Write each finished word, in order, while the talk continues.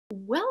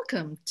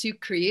Welcome to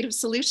Creative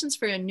Solutions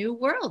for a New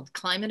World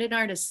Climate and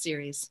Artists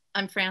series.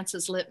 I'm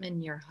Frances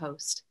Littman, your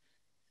host.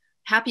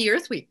 Happy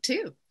Earth Week,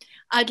 too.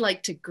 I'd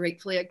like to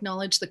gratefully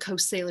acknowledge the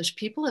Coast Salish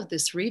people of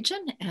this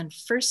region and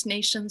First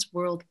Nations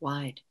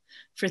worldwide.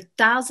 For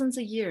thousands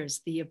of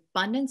years, the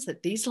abundance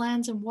that these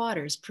lands and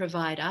waters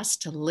provide us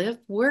to live,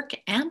 work,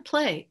 and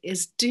play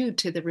is due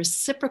to the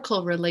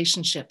reciprocal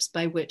relationships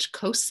by which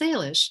Coast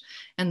Salish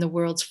and the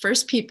world's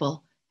first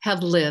people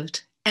have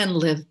lived and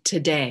live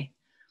today.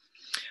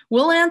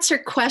 We'll answer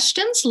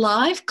questions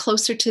live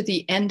closer to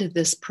the end of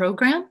this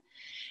program.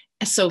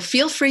 So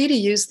feel free to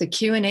use the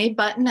Q&A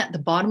button at the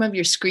bottom of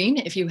your screen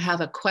if you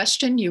have a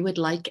question you would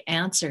like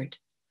answered.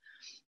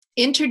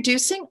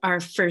 Introducing our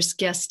first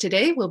guest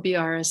today will be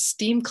our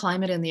esteemed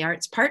climate and the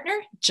arts partner,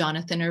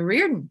 Jonathan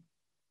O'Riordan.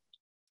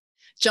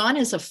 John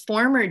is a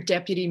former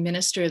Deputy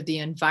Minister of the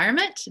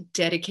Environment,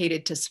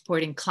 dedicated to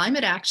supporting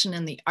climate action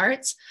and the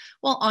arts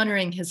while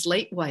honoring his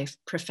late wife,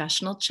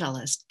 professional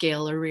cellist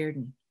Gail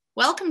O'Riordan.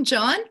 Welcome,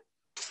 John.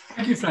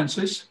 Thank you,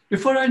 Frances.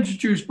 Before I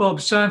introduce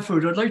Bob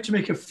Sandford, I'd like to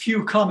make a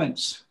few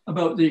comments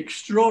about the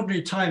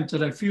extraordinary times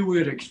that I feel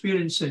we're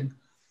experiencing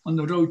on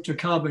the road to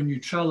carbon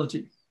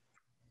neutrality.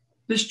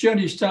 This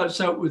journey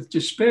starts out with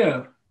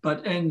despair,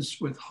 but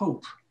ends with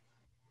hope.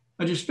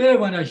 I despair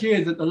when I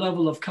hear that the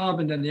level of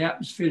carbon in the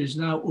atmosphere is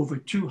now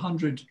over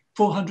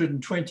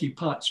 420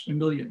 parts per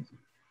million.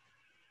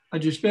 I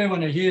despair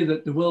when I hear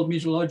that the World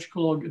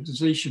Meteorological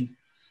Organization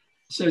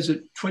says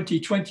that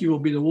 2020 will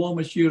be the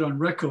warmest year on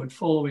record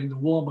following the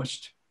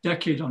warmest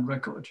decade on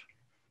record.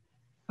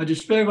 I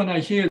despair when I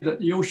hear that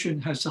the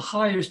ocean has the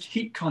highest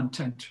heat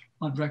content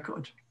on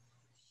record.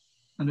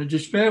 And I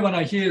despair when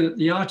I hear that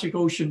the Arctic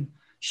Ocean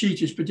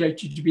sheet is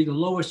projected to be the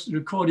lowest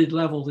recorded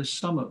level this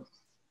summer.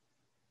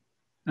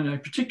 And I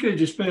particularly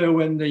despair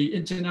when the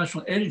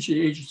International Energy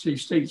Agency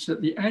states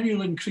that the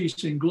annual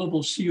increase in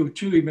global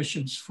CO2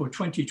 emissions for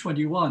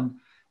 2021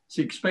 is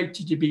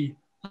expected to be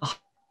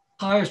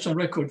highest on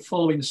record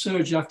following the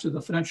surge after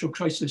the financial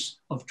crisis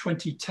of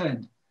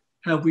 2010.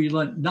 Have we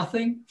learnt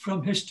nothing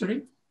from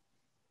history?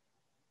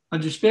 I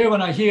despair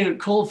when I hear that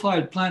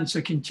coal-fired plants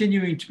are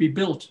continuing to be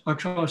built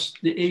across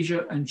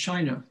Asia and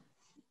China.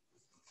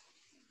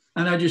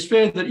 And I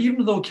despair that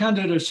even though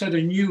Canada set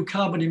a new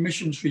carbon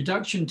emissions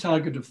reduction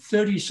target of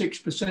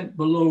 36%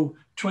 below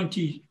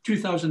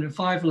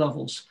 2005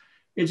 levels,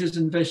 it has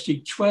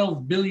invested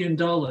 $12 billion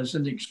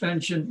in the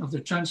expansion of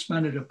the Trans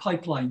Canada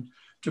Pipeline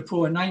to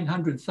pour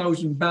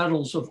 900,000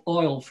 barrels of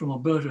oil from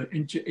Alberta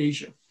into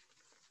Asia.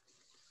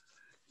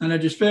 And I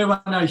despair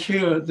when I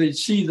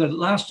see the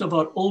last of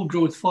our old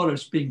growth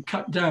forests being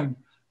cut down,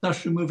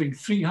 thus removing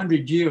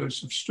 300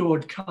 years of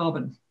stored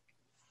carbon.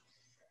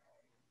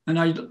 And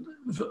I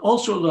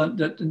also learned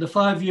that in the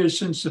 5 years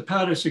since the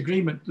Paris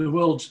Agreement, the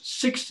world's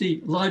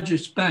 60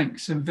 largest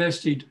banks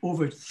invested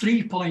over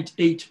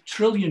 $3.8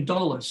 trillion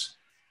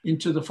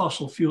into the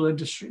fossil fuel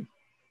industry.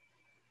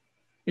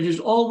 It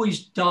is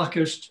always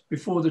darkest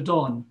before the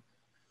dawn,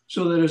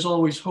 so there is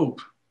always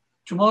hope.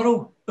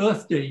 Tomorrow,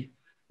 Earth Day,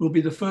 will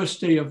be the first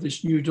day of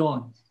this new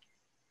dawn.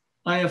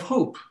 I have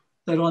hope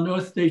that on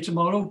Earth Day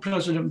tomorrow,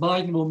 President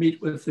Biden will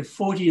meet with the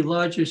 40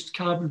 largest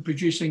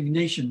carbon-producing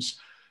nations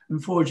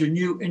and forge a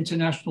new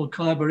international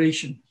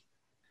collaboration.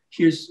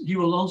 He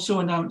will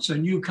also announce a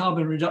new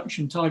carbon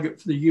reduction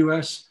target for the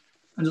US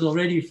and has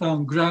already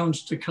found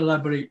grounds to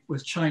collaborate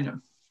with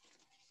China.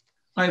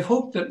 I have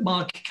hoped that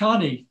Mark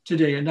Carney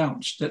today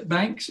announced that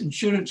banks,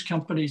 insurance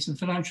companies, and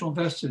financial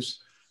investors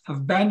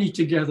have banded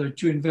together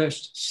to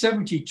invest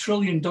 $70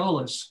 trillion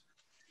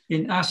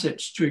in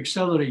assets to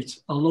accelerate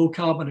a low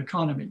carbon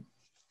economy.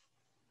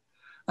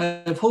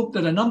 I have hoped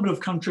that a number of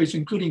countries,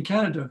 including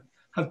Canada,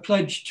 have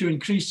pledged to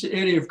increase the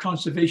area of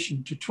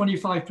conservation to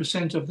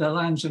 25% of their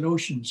lands and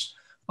oceans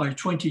by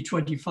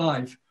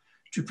 2025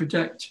 to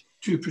protect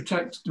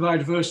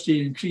biodiversity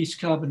and increase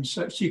carbon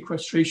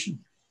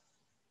sequestration.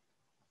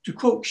 To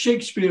quote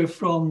Shakespeare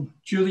from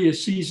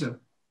Julius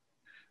Caesar,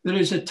 "There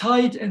is a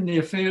tide in the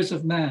affairs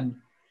of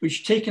man,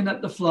 which taken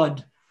at the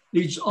flood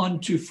leads on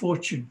to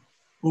fortune.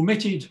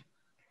 Omitted,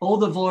 all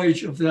the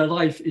voyage of their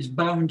life is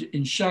bound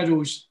in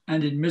shadows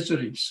and in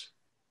miseries."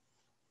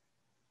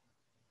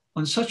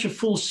 On such a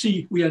full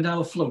sea, we are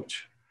now afloat,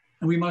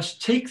 and we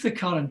must take the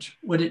current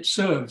when it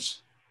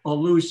serves or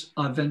lose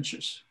our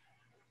ventures.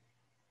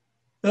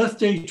 Earth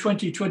Day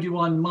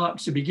 2021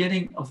 marks the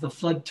beginning of the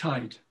flood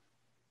tide.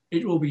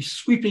 It will be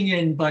sweeping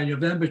in by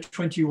November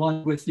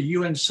 21 with the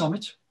UN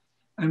summit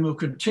and will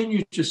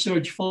continue to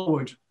surge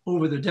forward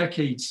over the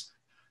decades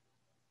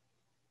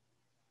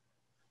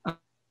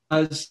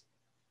as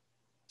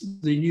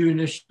the new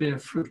initiatives bear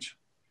fruit.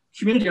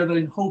 Community gather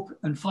in hope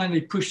and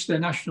finally push their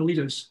national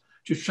leaders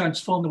to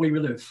transform the way we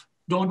live.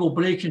 Dawn will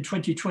break in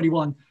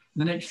 2021, and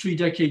the next 3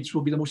 decades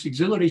will be the most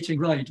exhilarating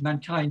ride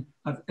mankind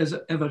has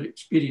ever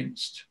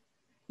experienced.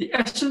 The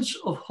essence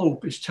of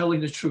hope is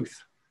telling the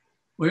truth.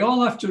 We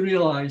all have to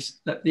realize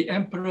that the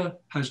emperor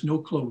has no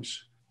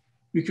clothes.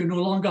 We can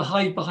no longer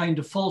hide behind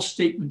the false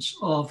statements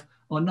of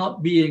or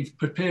not being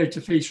prepared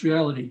to face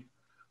reality.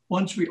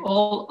 Once we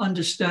all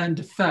understand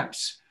the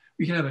facts,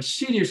 we can have a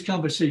serious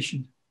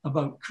conversation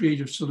about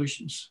creative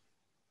solutions.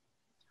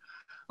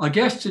 Our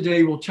guest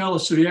today will tell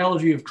us the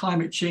reality of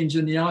climate change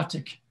in the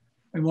Arctic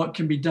and what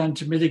can be done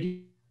to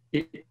mitigate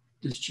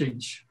this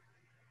change.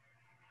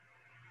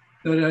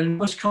 There are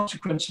enormous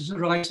consequences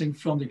arising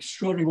from the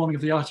extraordinary warming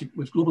of the Arctic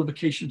with global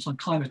implications on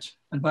climate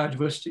and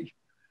biodiversity.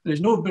 There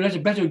is no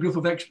better group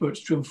of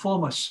experts to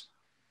inform us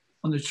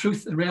on the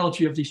truth and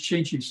reality of these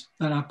changes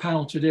than our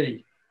panel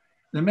today.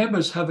 The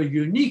members have a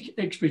unique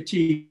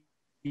expertise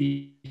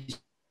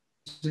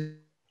in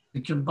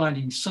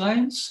combining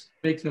science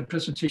to make their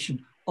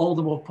presentation all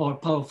the more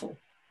powerful.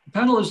 The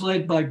panel is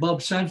led by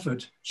Bob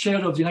Sandford,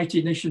 chair of the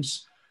United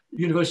Nations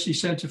University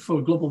Center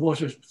for Global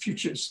Water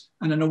Futures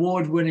and an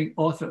award-winning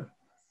author.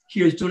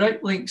 He has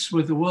direct links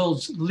with the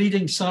world's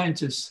leading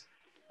scientists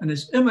and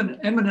is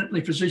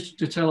eminently positioned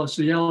to tell us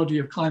the reality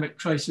of climate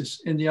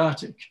crisis in the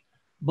Arctic.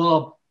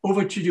 Bob,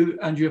 over to you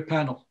and your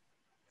panel.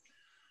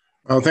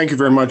 Thank you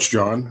very much,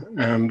 John.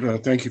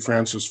 And thank you,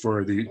 Francis,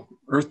 for the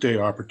Earth Day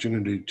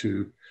opportunity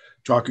to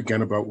talk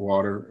again about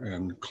water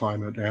and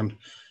climate and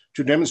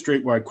to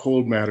demonstrate why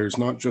cold matters,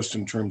 not just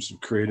in terms of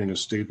creating a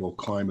stable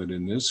climate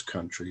in this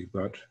country,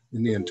 but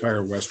in the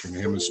entire Western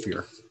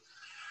Hemisphere.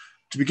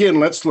 To begin,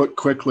 let's look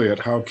quickly at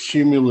how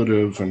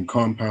cumulative and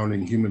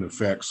compounding human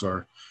effects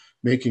are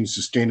making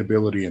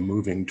sustainability a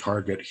moving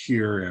target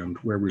here and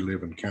where we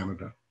live in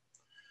Canada.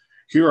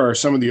 Here are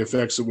some of the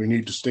effects that we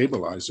need to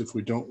stabilize if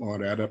we don't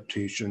want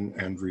adaptation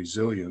and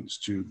resilience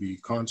to be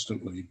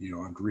constantly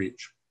beyond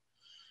reach.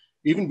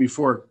 Even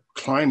before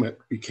climate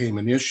became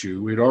an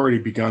issue, we'd already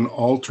begun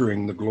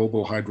altering the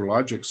global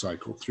hydrologic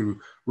cycle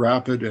through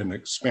rapid and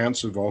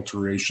expansive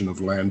alteration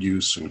of land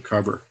use and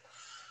cover.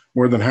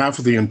 More than half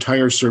of the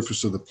entire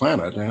surface of the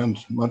planet and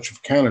much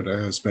of Canada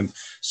has been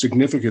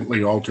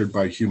significantly altered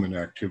by human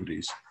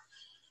activities.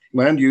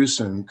 Land use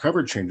and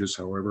cover changes,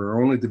 however,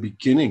 are only the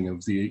beginning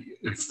of the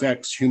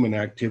effects human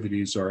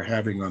activities are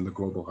having on the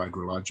global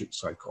hydrologic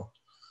cycle.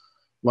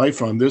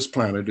 Life on this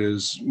planet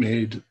is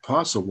made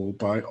possible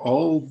by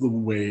all the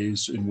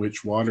ways in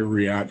which water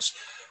reacts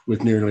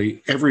with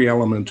nearly every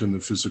element in the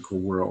physical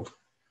world.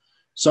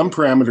 Some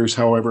parameters,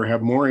 however,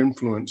 have more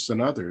influence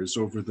than others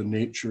over the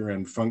nature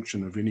and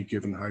function of any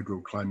given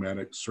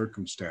hydroclimatic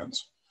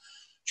circumstance.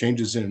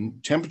 Changes in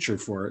temperature,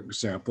 for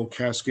example,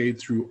 cascade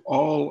through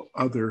all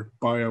other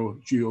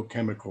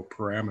biogeochemical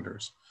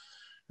parameters.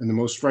 And the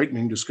most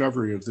frightening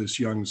discovery of this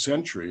young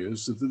century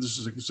is that this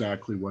is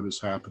exactly what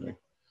is happening.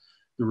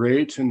 The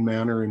rate and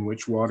manner in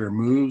which water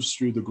moves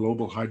through the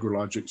global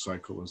hydrologic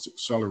cycle is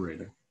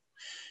accelerating.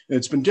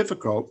 It's been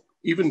difficult,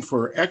 even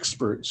for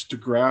experts, to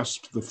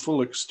grasp the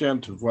full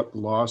extent of what the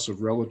loss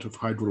of relative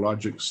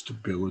hydrologic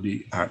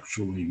stability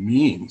actually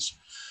means.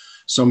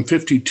 Some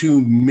 52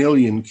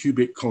 million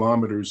cubic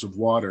kilometers of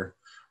water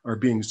are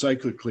being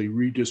cyclically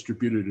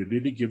redistributed at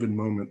any given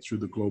moment through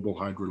the global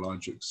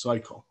hydrologic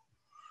cycle.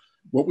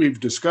 What we've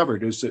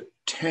discovered is that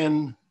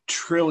 10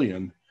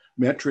 trillion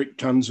metric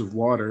tons of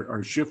water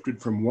are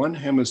shifted from one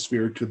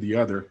hemisphere to the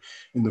other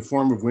in the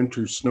form of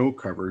winter snow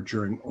cover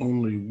during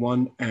only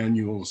one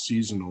annual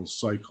seasonal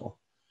cycle.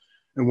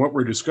 And what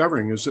we're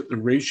discovering is that the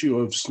ratio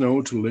of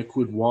snow to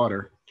liquid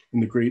water in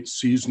the great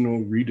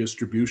seasonal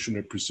redistribution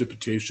of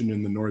precipitation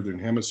in the Northern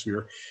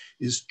Hemisphere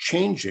is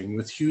changing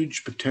with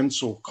huge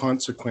potential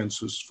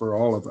consequences for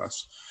all of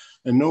us.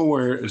 And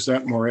nowhere is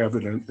that more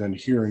evident than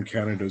here in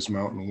Canada's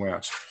Mountain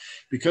West.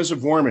 Because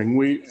of warming,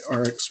 we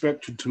are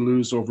expected to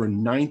lose over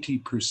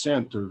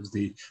 90% of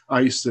the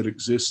ice that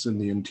exists in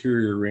the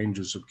interior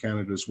ranges of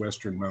Canada's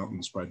Western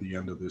mountains by the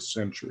end of this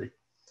century.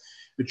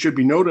 It should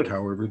be noted,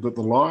 however, that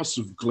the loss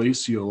of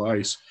glacial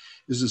ice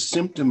is a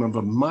symptom of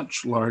a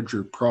much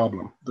larger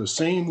problem. The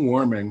same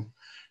warming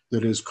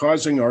that is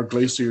causing our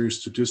glaciers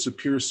to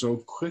disappear so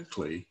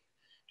quickly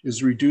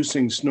is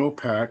reducing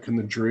snowpack and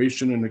the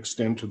duration and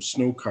extent of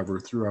snow cover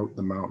throughout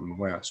the Mountain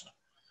West.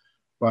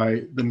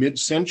 By the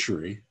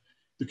mid-century,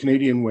 the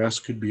Canadian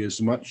West could be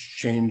as much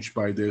changed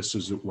by this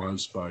as it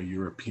was by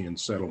European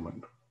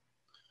settlement.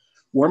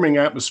 Warming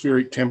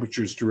atmospheric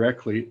temperatures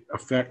directly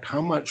affect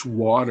how much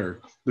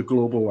water the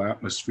global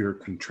atmosphere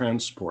can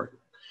transport.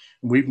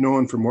 We've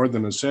known for more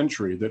than a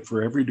century that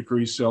for every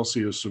degree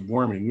Celsius of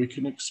warming, we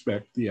can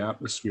expect the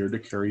atmosphere to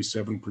carry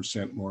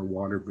 7% more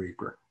water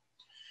vapor.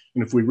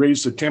 And if we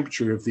raise the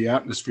temperature of the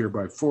atmosphere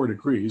by 4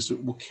 degrees,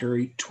 it will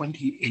carry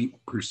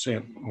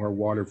 28% more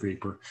water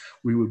vapor.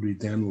 We would be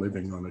then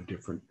living on a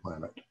different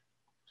planet.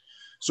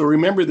 So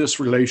remember this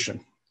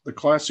relation. The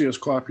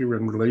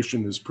Clausius-Clapeyron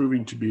relation is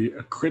proving to be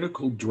a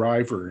critical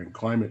driver in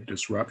climate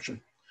disruption.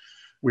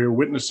 We are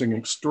witnessing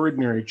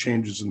extraordinary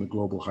changes in the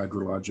global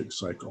hydrologic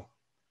cycle.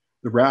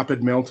 The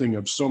rapid melting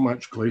of so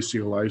much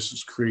glacial ice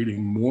is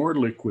creating more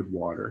liquid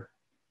water,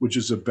 which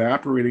is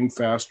evaporating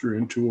faster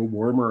into a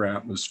warmer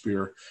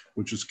atmosphere,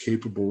 which is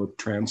capable of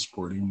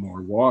transporting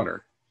more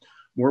water.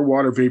 More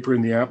water vapor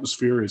in the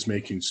atmosphere is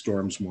making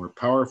storms more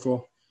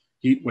powerful,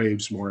 heat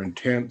waves more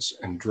intense,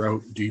 and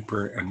drought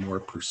deeper and more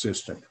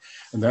persistent.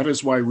 And that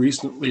is why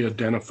recently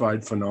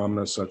identified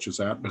phenomena such as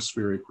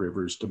atmospheric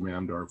rivers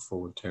demand our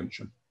full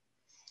attention.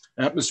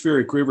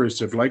 Atmospheric rivers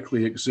have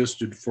likely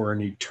existed for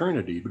an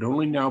eternity, but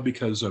only now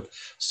because of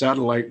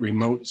satellite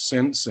remote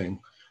sensing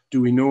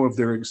do we know of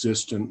their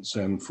existence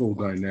and full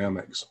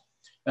dynamics.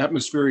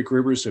 Atmospheric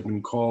rivers have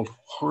been called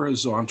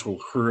horizontal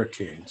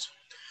hurricanes.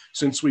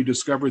 Since we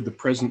discovered the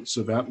presence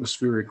of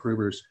atmospheric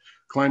rivers,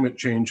 climate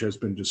change has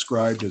been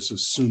described as a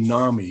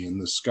tsunami in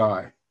the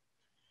sky.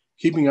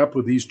 Keeping up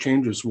with these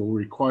changes will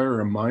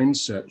require a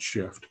mindset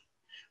shift.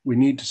 We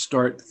need to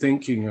start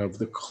thinking of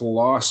the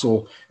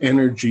colossal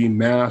energy,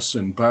 mass,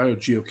 and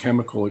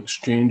biogeochemical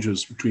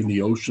exchanges between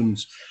the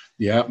oceans,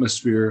 the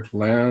atmosphere,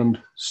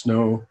 land,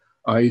 snow,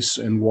 ice,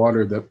 and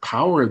water that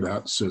power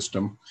that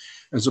system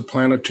as a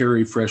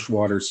planetary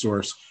freshwater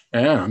source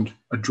and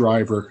a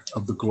driver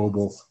of the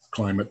global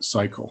climate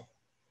cycle.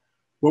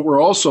 What we're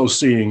also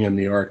seeing in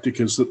the Arctic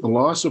is that the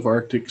loss of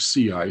Arctic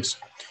sea ice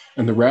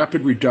and the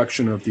rapid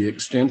reduction of the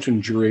extent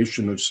and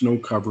duration of snow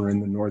cover in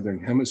the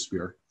Northern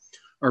Hemisphere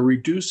are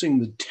reducing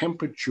the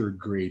temperature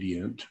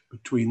gradient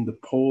between the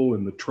pole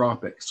and the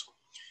tropics.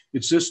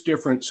 It's this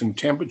difference in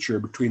temperature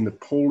between the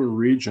polar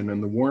region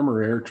and the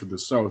warmer air to the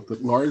south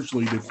that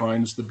largely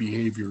defines the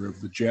behavior of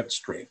the jet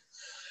stream.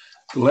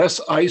 The less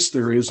ice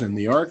there is in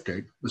the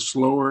Arctic, the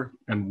slower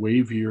and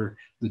wavier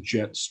the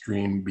jet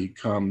stream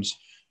becomes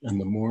and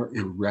the more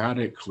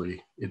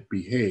erratically it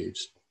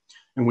behaves.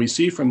 And we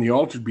see from the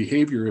altered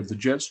behavior of the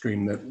jet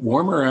stream that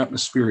warmer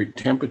atmospheric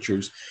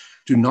temperatures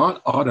do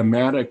not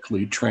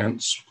automatically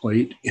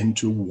translate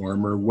into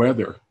warmer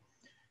weather.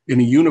 In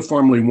a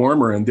uniformly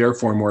warmer and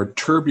therefore more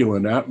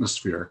turbulent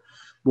atmosphere,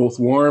 both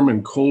warm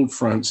and cold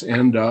fronts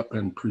end up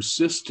and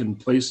persist in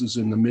places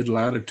in the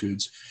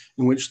mid-latitudes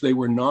in which they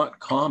were not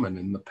common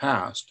in the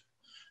past.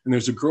 And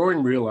there's a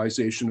growing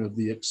realization of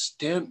the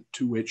extent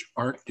to which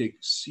Arctic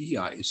sea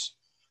ice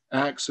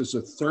acts as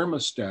a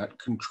thermostat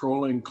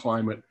controlling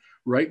climate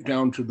right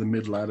down to the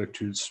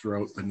mid-latitudes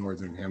throughout the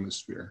Northern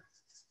Hemisphere.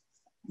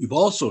 We've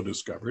also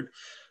discovered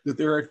that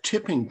there are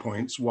tipping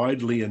points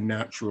widely in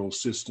natural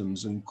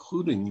systems,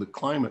 including the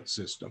climate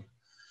system.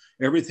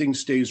 Everything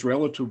stays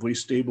relatively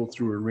stable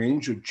through a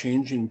range of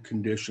changing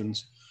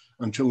conditions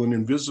until an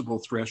invisible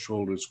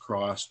threshold is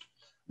crossed.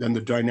 Then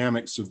the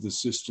dynamics of the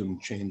system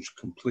change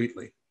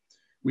completely.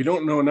 We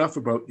don't know enough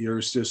about the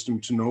Earth system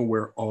to know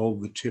where all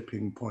the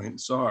tipping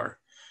points are.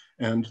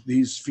 And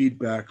these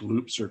feedback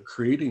loops are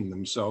creating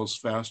themselves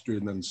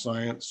faster than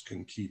science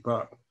can keep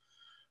up.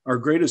 Our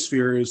greatest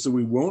fear is that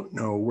we won't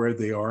know where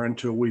they are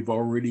until we've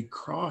already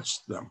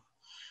crossed them.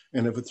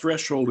 And if a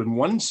threshold in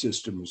one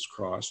system is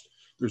crossed,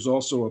 there's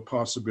also a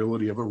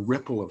possibility of a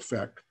ripple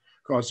effect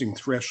causing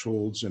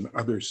thresholds in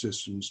other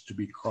systems to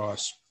be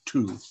crossed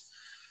too.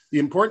 The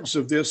importance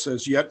of this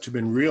has yet to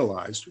be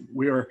realized.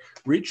 We are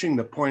reaching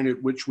the point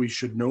at which we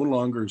should no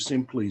longer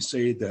simply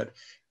say that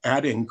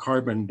adding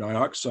carbon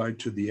dioxide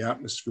to the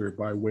atmosphere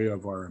by way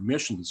of our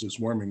emissions is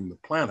warming the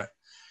planet.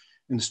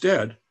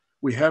 Instead,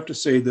 we have to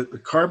say that the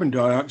carbon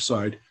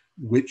dioxide,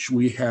 which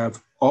we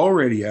have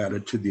already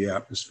added to the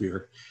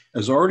atmosphere,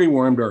 has already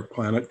warmed our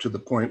planet to the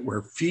point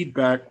where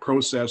feedback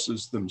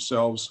processes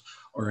themselves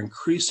are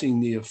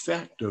increasing the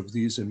effect of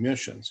these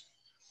emissions.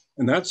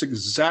 And that's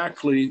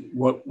exactly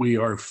what we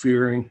are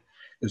fearing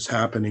is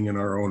happening in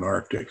our own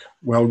Arctic.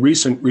 While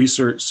recent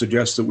research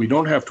suggests that we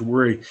don't have to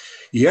worry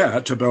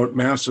yet about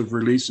massive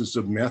releases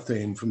of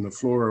methane from the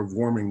floor of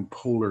warming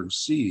polar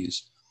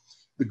seas,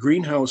 the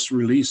greenhouse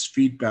release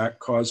feedback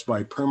caused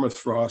by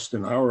permafrost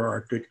in our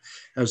Arctic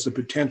has the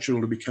potential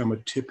to become a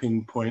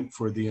tipping point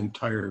for the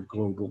entire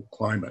global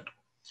climate.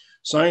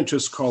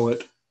 Scientists call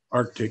it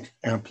Arctic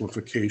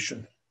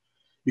amplification.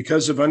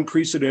 Because of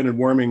unprecedented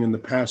warming in the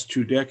past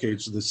 2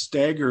 decades, the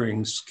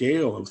staggering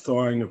scale of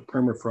thawing of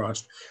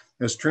permafrost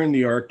has turned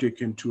the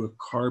Arctic into a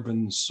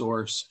carbon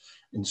source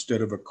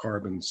instead of a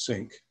carbon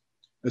sink.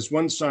 As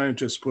one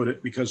scientist put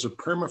it, because of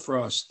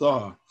permafrost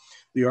thaw,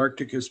 the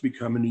Arctic has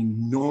become an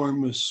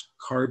enormous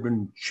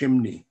carbon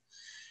chimney.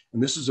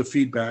 And this is a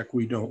feedback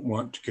we don't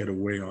want to get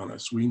away on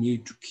us. We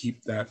need to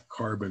keep that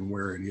carbon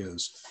where it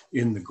is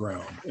in the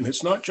ground. And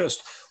it's not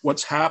just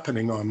what's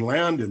happening on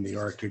land in the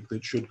Arctic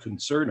that should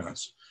concern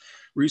us.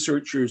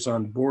 Researchers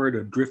on board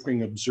a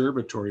drifting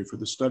observatory for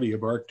the study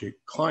of Arctic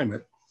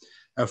climate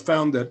have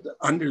found that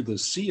under the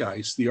sea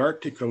ice, the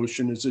Arctic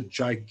Ocean is a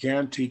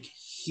gigantic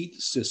heat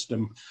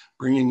system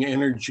bringing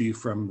energy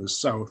from the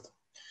south.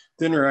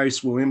 Thinner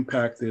ice will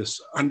impact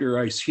this under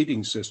ice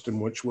heating system,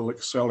 which will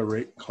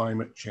accelerate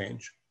climate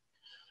change.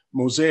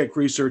 Mosaic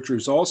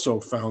researchers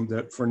also found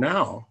that for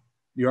now,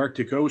 the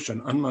Arctic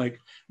Ocean, unlike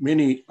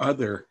many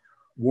other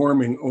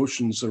warming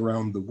oceans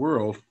around the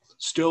world,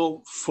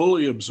 still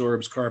fully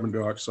absorbs carbon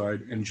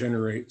dioxide and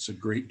generates a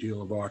great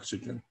deal of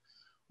oxygen.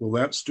 Will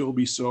that still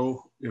be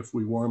so if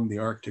we warm the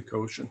Arctic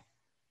Ocean?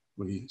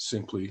 We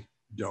simply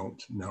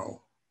don't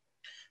know.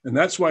 And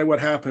that's why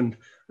what happened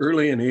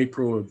early in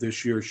April of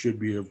this year should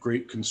be of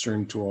great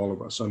concern to all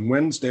of us. On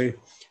Wednesday,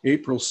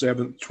 April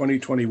 7th,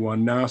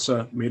 2021,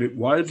 NASA made it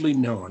widely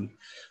known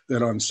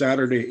that on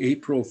Saturday,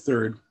 April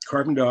 3rd,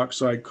 carbon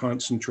dioxide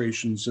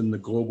concentrations in the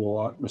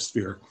global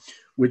atmosphere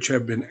which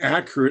have been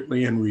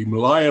accurately and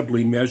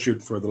reliably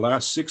measured for the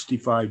last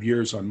 65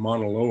 years on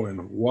Mauna Loa in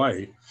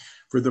Hawaii,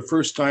 for the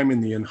first time in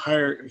the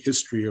entire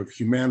history of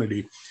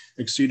humanity,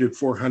 exceeded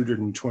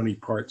 420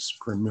 parts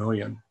per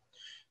million.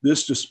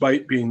 This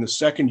despite being the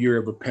second year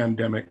of a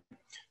pandemic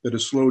that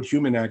has slowed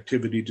human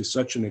activity to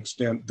such an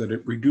extent that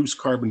it reduced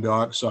carbon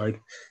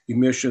dioxide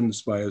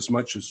emissions by as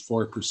much as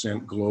 4%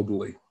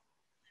 globally.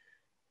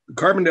 The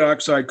carbon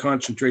dioxide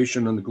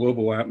concentration in the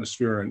global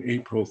atmosphere on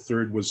April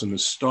 3rd was an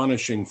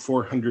astonishing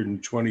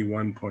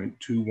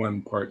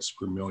 421.21 parts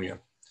per million.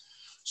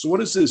 So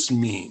what does this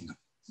mean?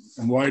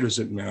 And why does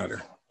it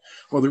matter?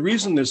 Well, the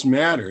reason this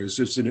matters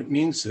is that it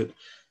means that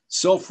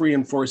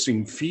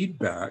self-reinforcing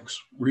feedbacks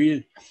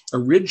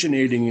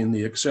originating in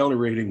the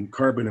accelerating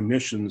carbon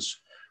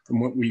emissions from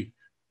what we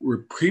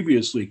were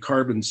previously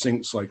carbon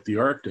sinks like the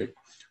Arctic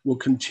will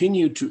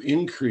continue to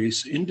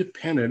increase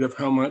independent of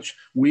how much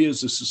we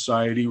as a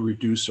society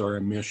reduce our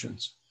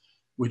emissions,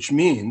 which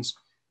means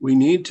we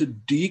need to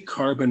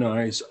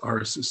decarbonize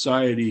our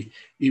society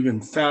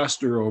even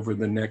faster over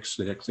the next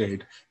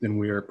decade than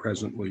we are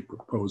presently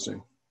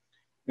proposing.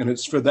 And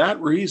it's for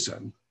that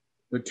reason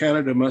that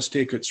Canada must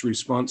take its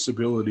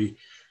responsibility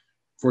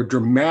for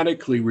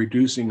dramatically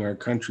reducing our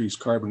country's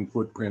carbon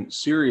footprint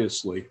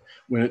seriously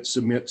when it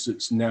submits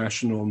its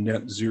national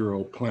net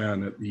zero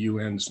plan at the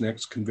UN's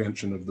next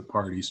convention of the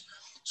parties,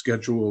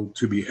 scheduled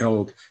to be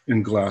held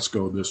in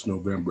Glasgow this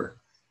November.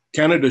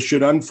 Canada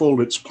should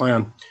unfold its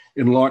plan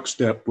in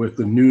lockstep with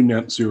the new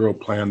net zero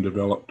plan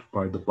developed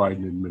by the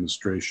Biden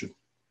administration.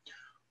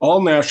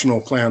 All national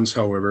plans,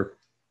 however,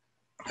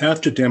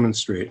 have to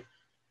demonstrate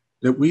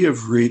that we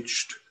have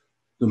reached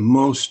the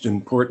most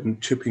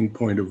important tipping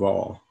point of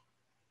all,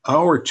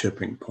 our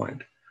tipping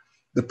point,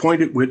 the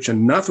point at which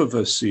enough of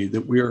us see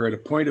that we are at a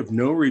point of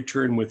no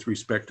return with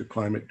respect to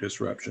climate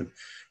disruption,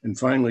 and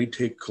finally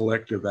take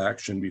collective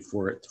action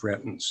before it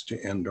threatens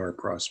to end our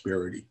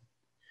prosperity.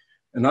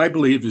 And I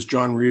believe, as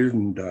John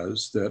Reardon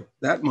does, that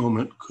that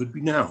moment could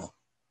be now.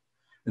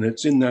 And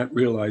it's in that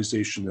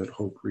realization that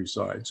hope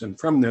resides. And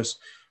from this,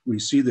 we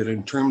see that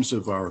in terms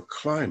of our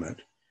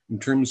climate, in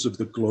terms of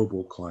the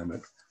global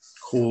climate,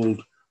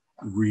 cold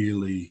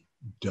really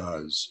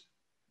does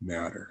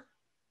matter.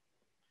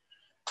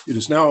 It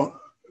is now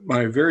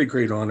my very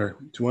great honor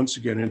to once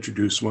again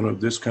introduce one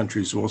of this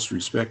country's most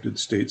respected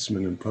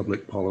statesmen and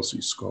public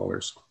policy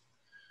scholars.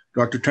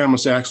 Dr.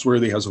 Thomas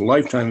Axworthy has a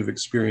lifetime of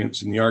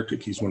experience in the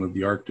Arctic. He's one of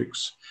the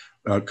architects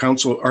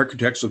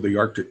of the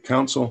Arctic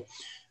Council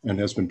and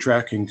has been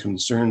tracking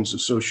concerns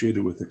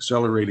associated with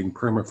accelerating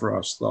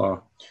permafrost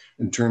thaw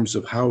in terms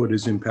of how it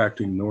is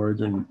impacting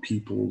northern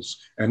peoples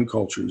and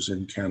cultures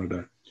in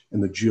Canada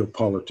and the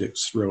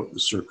geopolitics throughout the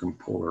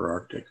circumpolar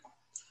Arctic.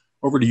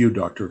 Over to you,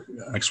 Dr.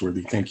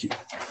 Axworthy. Thank you.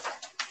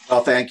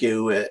 Well, thank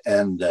you,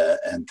 and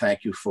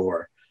thank you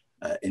for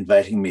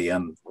inviting me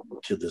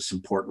to this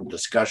important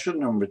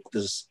discussion and with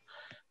this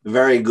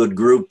very good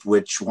group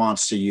which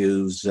wants to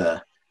use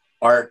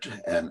art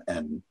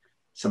and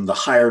some of the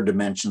higher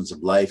dimensions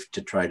of life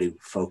to try to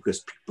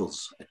focus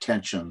people's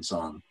attentions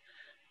on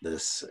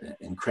this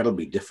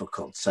incredibly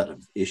difficult set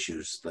of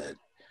issues that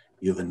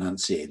you've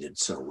enunciated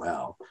so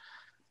well.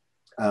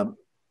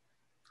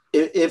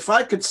 If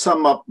I could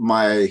sum up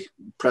my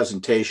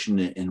presentation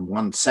in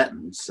one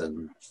sentence,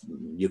 and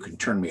you can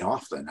turn me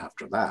off then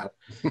after that,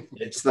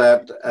 it's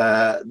that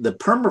the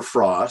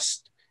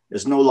permafrost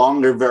is no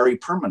longer very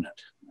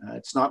permanent.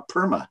 It's not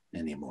perma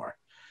anymore.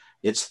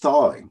 It's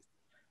thawing.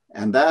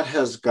 And that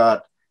has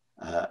got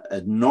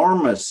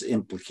enormous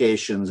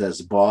implications,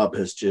 as Bob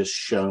has just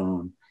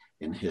shown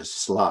in his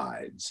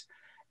slides.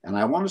 And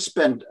I want to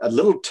spend a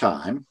little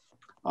time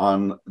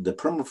on the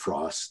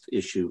permafrost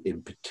issue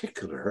in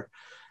particular,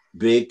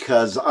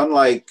 because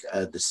unlike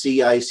the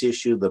sea ice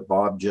issue that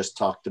Bob just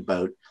talked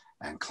about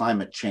and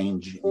climate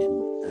change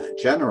in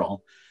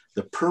general,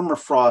 the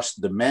permafrost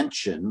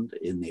dimension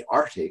in the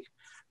Arctic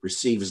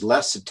receives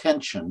less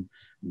attention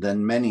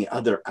than many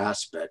other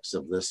aspects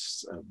of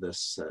this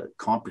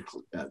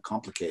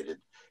complicated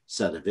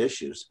set of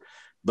issues.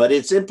 But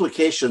its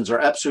implications are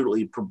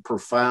absolutely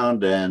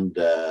profound and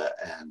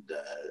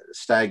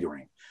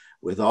staggering.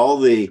 With all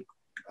the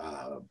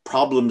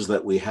problems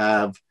that we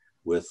have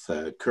with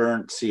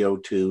current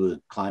CO2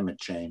 and climate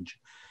change,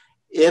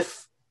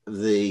 if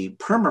the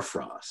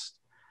permafrost,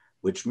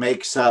 which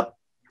makes up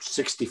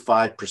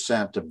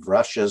 65% of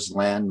Russia's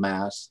land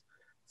mass,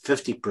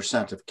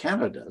 50% of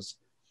Canada's,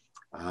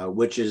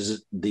 which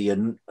is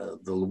the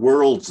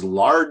world's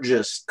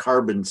largest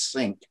carbon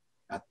sink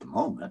at the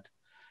moment,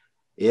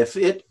 if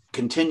it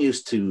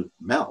continues to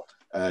melt,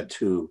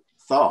 to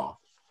thaw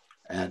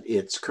at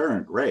its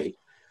current rate,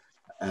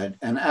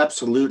 an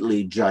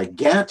absolutely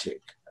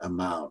gigantic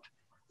amount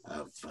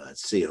of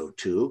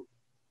CO2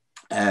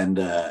 and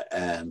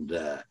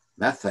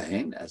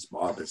methane, as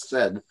Bob has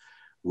said,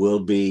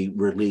 will be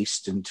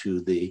released into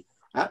the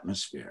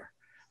atmosphere.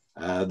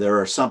 There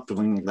are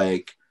something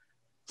like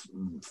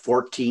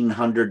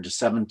 1,400 to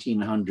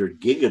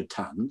 1,700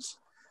 gigatons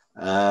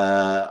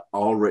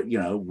already,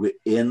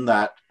 in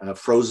that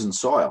frozen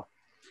soil.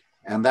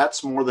 And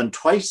that's more than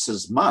twice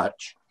as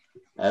much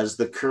as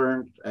the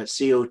current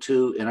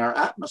CO2 in our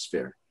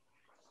atmosphere.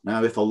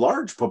 Now, if a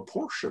large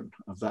proportion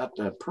of that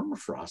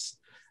permafrost,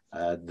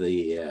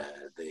 the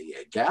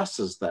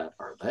gases that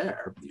are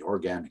there, the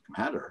organic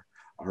matter,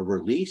 are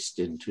released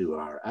into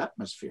our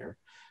atmosphere,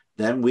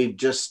 then we've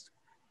just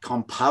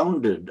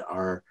compounded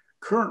our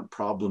current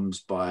problems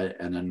by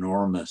an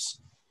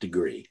enormous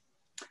degree.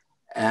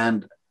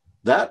 And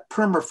that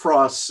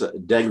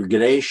permafrost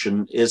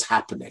degradation is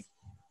happening.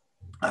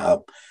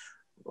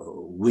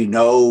 We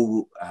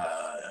know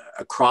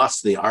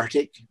across the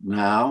Arctic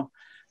now,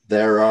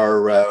 there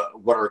are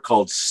what are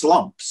called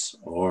slumps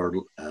or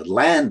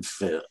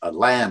landslides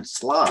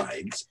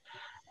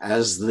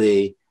as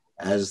the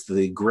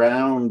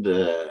ground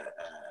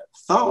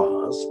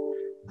thaws.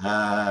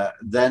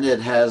 Then it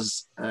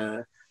has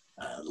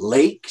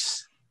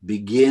lakes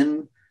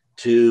begin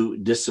to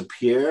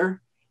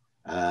disappear.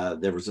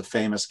 There was a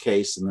famous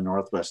case in the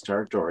Northwest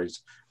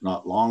Territories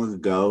not long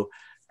ago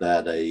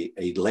that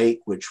a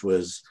lake which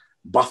was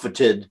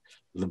buffeted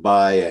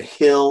by a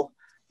hill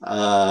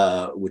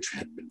which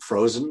had been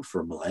frozen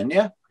for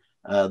millennia.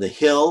 The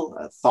hill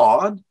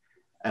thawed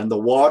and the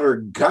water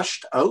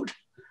gushed out,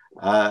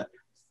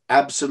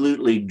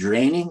 absolutely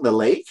draining the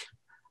lake.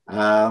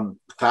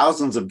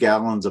 Thousands of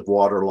gallons of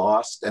water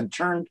lost and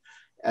turned,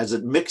 as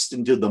it mixed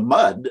into the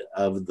mud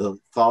of the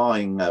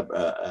thawing of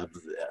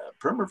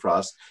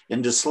permafrost,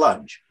 into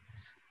sludge.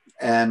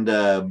 And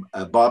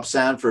Bob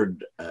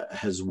Sandford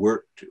has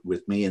worked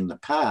with me in the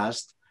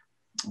past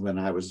when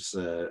I was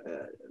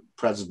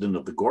president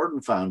of the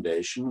Gordon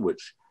Foundation,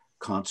 which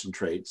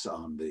concentrates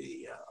on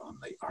the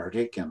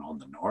Arctic and on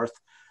the North,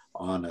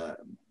 on a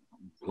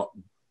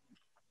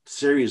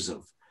series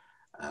of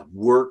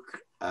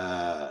work,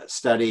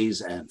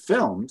 studies, and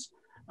films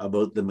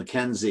about the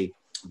Mackenzie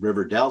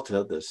River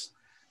Delta,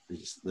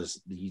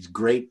 these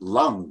great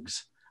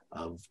lungs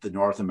of the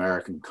North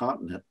American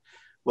continent.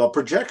 Well,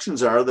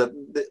 projections are that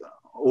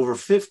over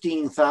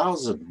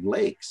 15,000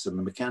 lakes in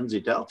the Mackenzie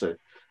Delta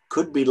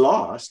could be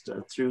lost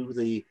through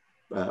the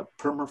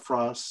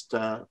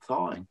permafrost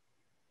thawing.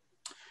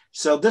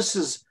 So this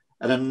is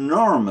an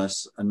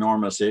enormous,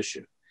 enormous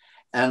issue.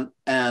 And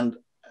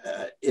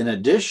in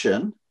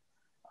addition,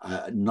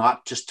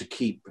 not just to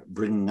keep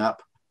bringing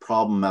up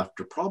problem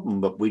after problem,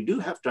 but we do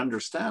have to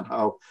understand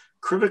how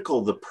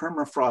critical the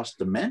permafrost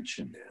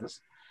dimension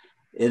is.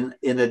 In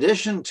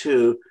addition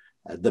to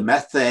the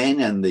methane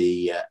and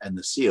the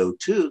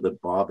CO2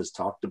 that Bob has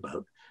talked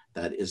about,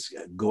 that is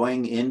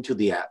going into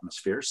the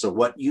atmosphere. So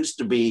what used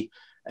to be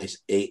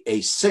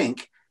a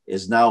sink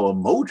is now a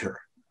motor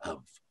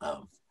of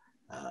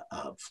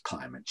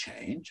climate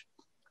change.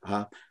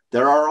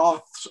 There are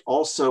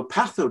also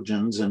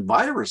pathogens and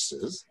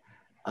viruses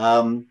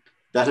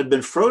that have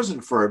been frozen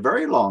for a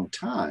very long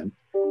time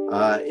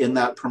in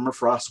that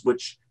permafrost,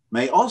 which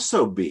may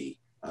also be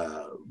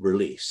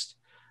released.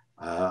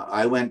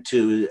 I went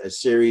to a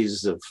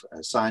series of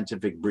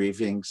scientific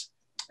briefings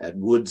at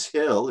Woods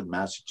Hill in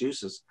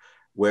Massachusetts,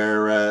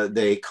 where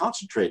they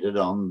concentrated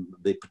on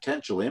the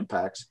potential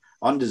impacts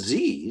on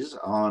disease,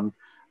 on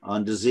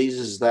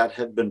diseases that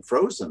have been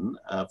frozen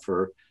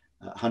for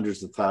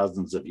hundreds of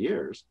thousands of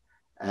years.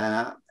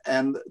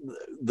 And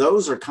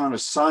those are kind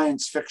of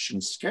science fiction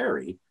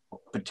scary,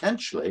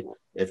 potentially,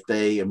 if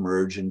they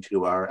emerge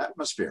into our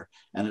atmosphere.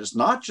 And it's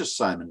not just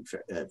science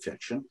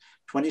fiction.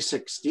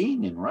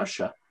 2016 in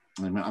Russia,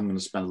 and I'm going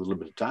to spend a little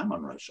bit of time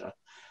on Russia.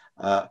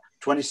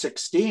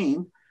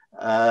 2016,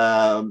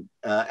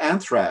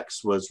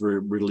 anthrax was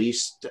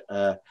released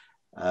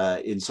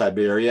in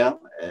Siberia,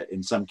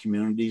 in some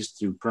communities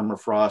through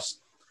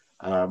permafrost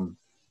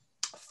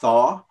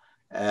thaw.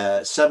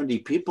 70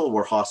 people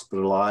were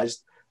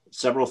hospitalized,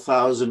 several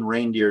thousand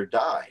reindeer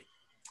died.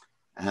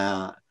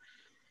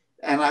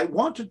 And I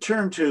want to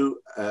turn to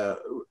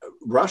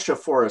Russia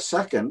for a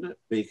second,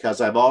 because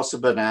I've also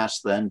been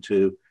asked then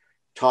to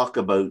talk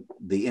about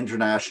the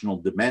international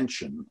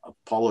dimension of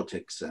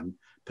politics and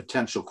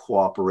potential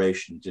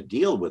cooperation to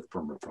deal with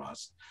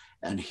permafrost.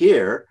 And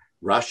here,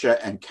 Russia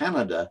and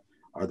Canada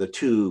are the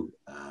two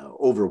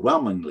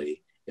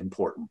overwhelmingly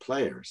important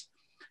players.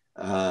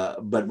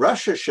 But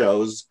Russia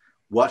shows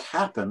what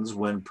happens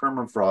when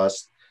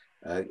permafrost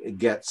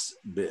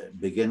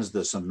begins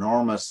this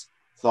enormous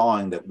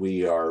thawing that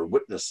we are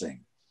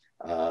witnessing.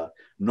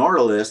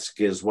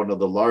 Norilsk is one of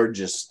the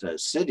largest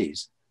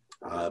cities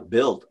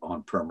built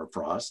on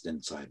permafrost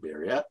in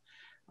Siberia.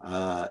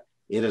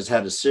 It has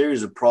had a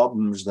series of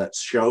problems that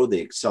show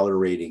the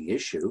accelerating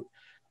issue.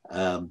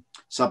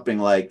 Something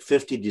like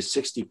 50 to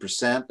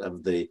 60%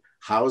 of the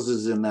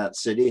houses in that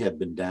city have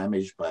been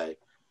damaged by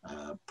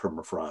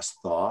permafrost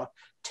thaw.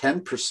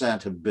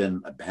 10% have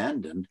been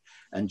abandoned.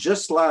 And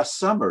just last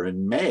summer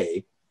in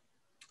May,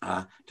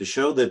 to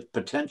show the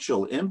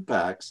potential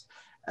impacts,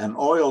 an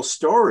oil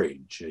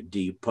storage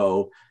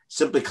depot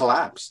simply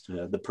collapsed.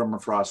 The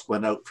permafrost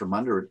went out from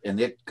under it and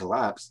it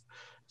collapsed,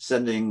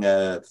 sending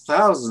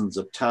thousands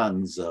of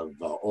tons of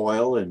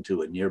oil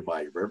into a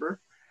nearby river.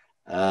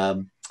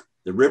 The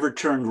river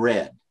turned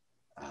red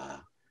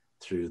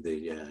through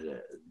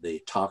the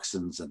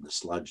toxins and the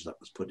sludge that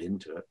was put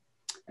into it.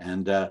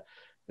 And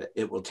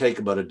it will take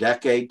about a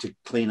decade to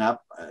clean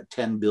up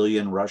 10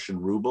 billion Russian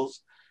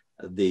rubles.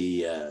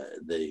 The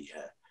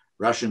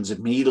Russians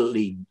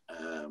immediately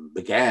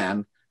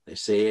began, they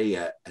say,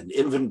 an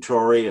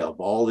inventory of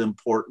all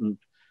important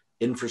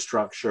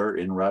infrastructure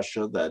in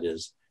Russia that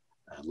is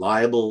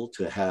liable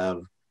to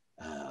have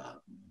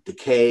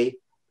decay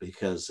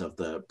because of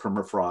the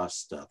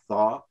permafrost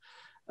thaw.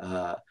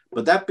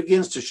 But that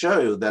begins to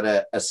show you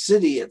that a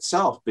city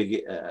itself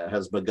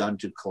has begun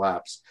to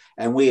collapse.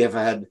 And we have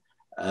had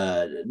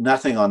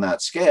nothing on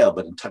that scale,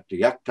 but in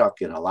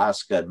Tuktoyaktuk, in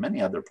Alaska, and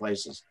many other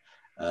places,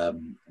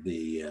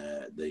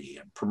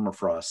 the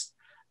permafrost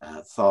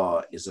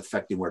thaw is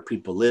affecting where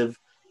people live.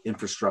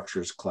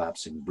 Infrastructure is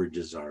collapsing,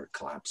 bridges are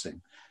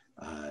collapsing.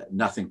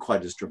 Nothing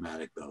quite as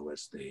dramatic, though,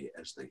 as the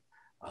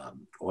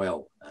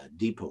oil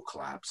depot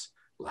collapse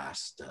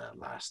last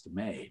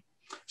May.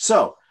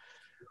 So,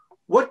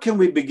 what can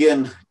we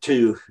begin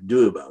to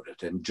do about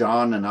it? And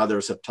John and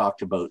others have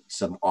talked about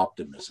some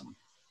optimism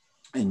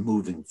in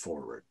moving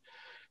forward.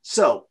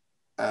 So,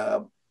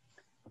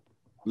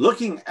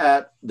 looking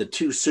at the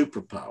two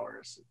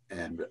superpowers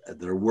and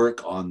their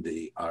work on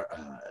the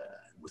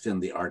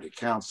within the Arctic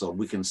Council,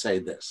 we can say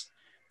this.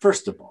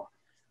 First of all,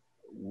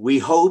 we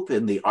hope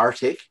in the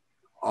Arctic,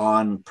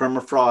 on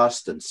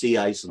permafrost and sea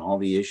ice and all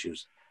the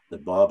issues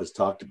that Bob has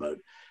talked about,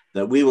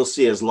 that we will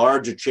see as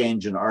large a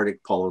change in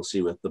Arctic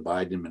policy with the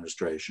Biden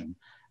administration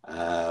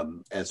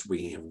as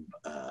we've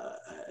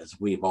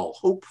all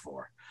hoped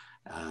for,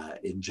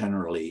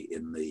 generally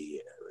in the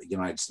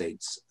United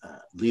States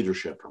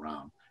leadership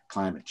around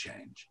climate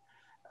change.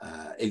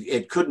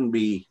 It couldn't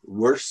be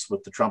worse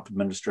with the Trump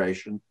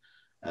administration.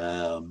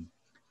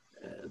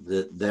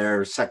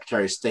 Their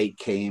Secretary of State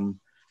came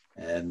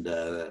and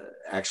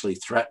actually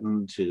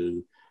threatened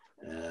to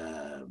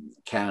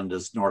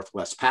Canada's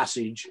Northwest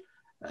Passage,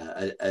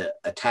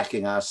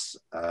 attacking us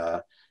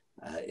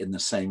in the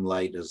same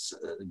light as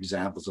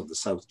examples of the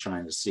South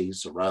China Sea.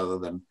 So rather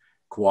than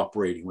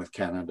cooperating with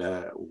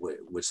Canada,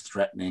 was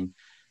threatening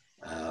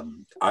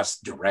us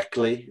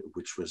directly,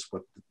 which was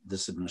what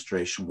this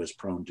administration was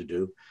prone to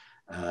do.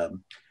 The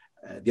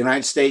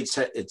United States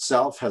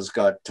itself has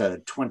got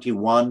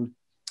 21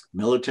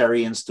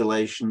 military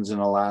installations in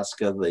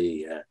Alaska.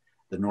 The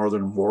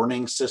Northern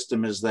Warning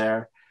System is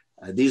there.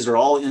 These are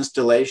all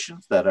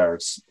installations that are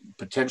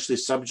potentially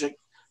subject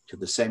to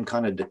the same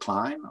kind of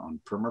decline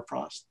on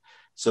permafrost.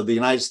 So the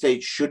United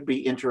States should be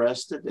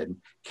interested, and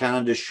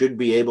Canada should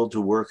be able to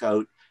work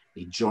out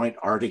a joint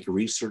Arctic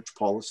research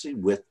policy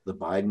with the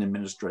Biden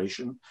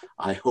administration.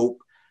 I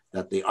hope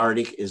that the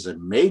Arctic is a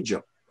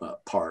major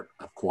part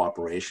of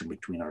cooperation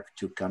between our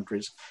two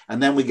countries.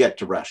 And then we get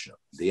to Russia,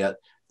 the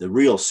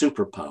real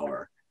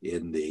superpower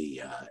in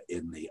the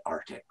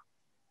Arctic.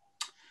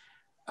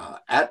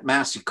 At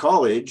Massey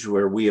College,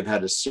 where we have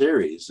had a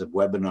series of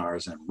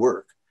webinars and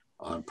work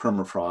on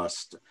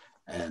permafrost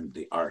and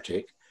the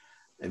Arctic,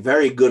 a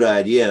very good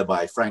idea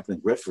by Franklin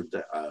Griffith,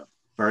 a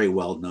very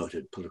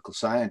well-noted political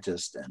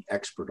scientist and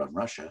expert on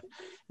Russia,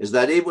 is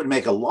that it would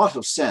make a lot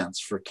of sense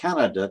for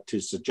Canada to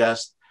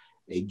suggest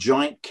a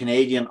joint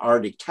Canadian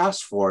Arctic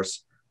task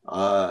force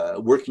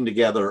working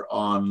together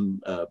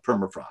on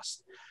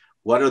permafrost.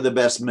 What are the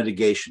best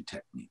mitigation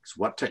techniques?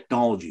 What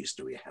technologies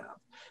do we have?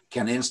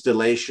 Can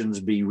installations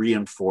be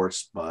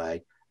reinforced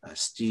by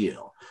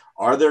steel?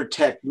 Are there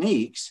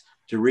techniques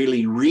to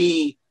really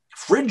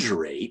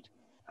refrigerate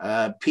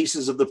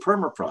pieces of the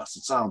permafrost?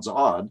 It sounds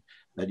odd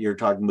that you're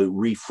talking about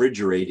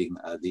refrigerating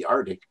the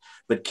Arctic,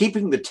 but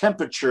keeping the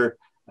temperature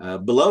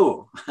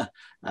below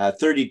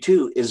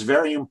 32 is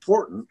very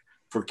important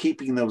for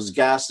keeping those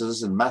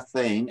gases and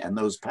methane and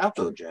those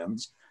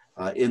pathogens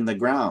in the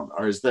ground.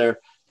 Or is there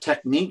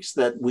techniques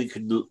that we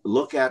could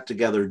look at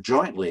together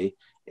jointly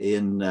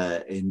in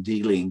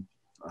dealing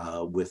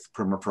with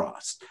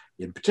permafrost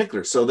in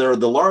particular? So there are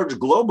the large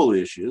global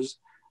issues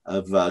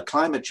of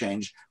climate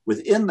change.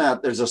 Within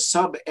that, there's a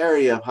sub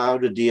area of how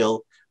to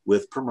deal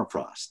with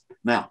permafrost.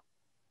 Now,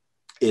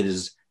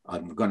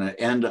 I'm going to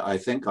end, I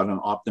think, on an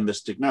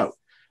optimistic note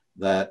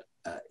that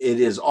it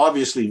is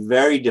obviously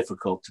very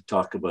difficult to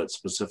talk about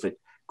specific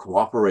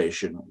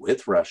cooperation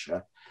with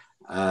Russia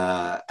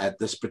at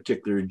this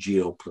particular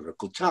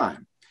geopolitical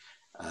time.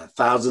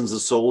 Thousands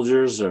of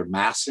soldiers are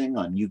massing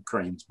on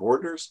Ukraine's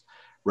borders.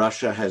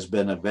 Russia has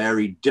been a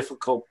very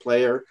difficult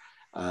player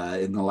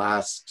in the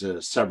last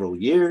several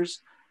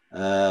years.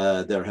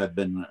 There have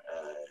been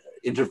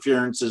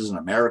interferences in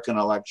American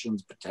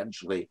elections,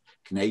 potentially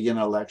Canadian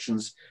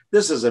elections.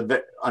 This is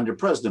under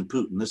President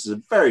Putin, this is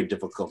a very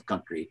difficult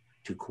country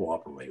to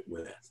cooperate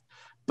with.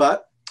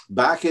 But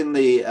back in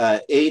the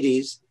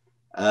 80s,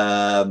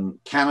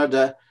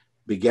 Canada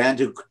began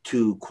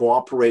to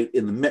cooperate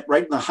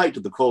right in the height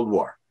of the Cold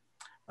War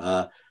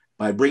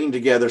by bringing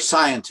together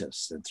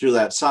scientists, and through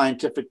that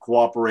scientific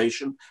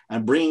cooperation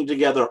and bringing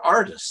together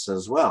artists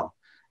as well.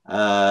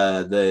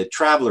 The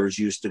travelers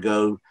used to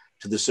go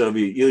to the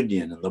Soviet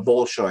Union, and the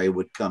Bolshoi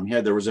would come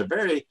here. There was a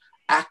very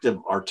active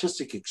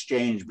artistic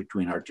exchange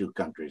between our two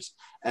countries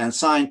and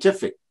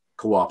scientific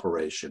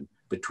cooperation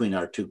between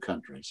our two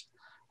countries.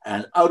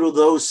 And out of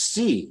those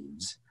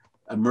seeds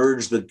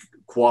emerged the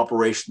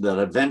cooperation that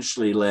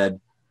eventually led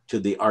to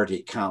the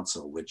Arctic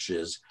Council, which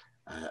is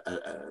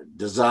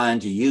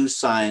designed to use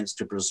science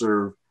to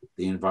preserve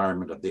the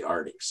environment of the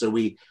Arctic. So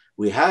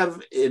we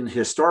have in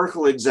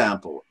historical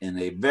example in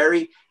a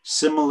very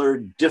similar,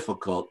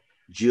 difficult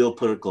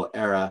geopolitical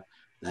era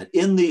that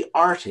in the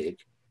Arctic,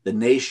 the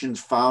nations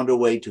found a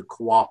way to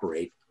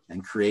cooperate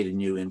and create a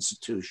new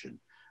institution.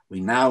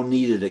 We now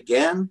need it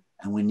again,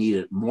 and we need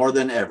it more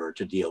than ever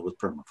to deal with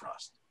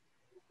permafrost.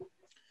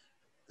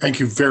 Thank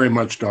you very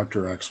much,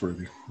 Dr.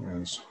 Axworthy,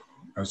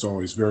 as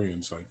always, very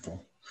insightful.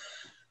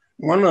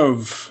 One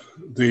of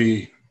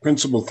the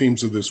principal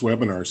themes of this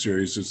webinar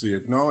series is the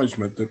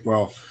acknowledgement that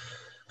while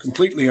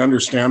completely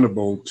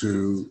understandable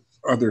to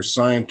other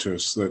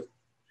scientists that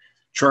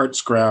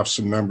charts, graphs,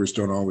 and numbers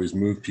don't always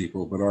move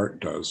people, but art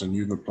does. And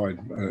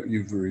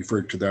you've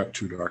referred to that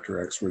too,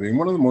 Dr. Axworthy. And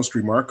one of the most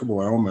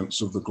remarkable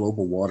elements of the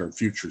Global Water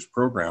Futures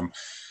program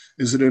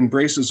is it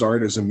embraces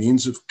art as a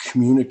means of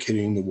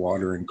communicating the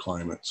water and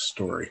climate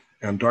story.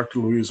 And Dr.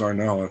 Louise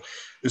Arnell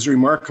is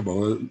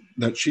remarkable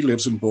that she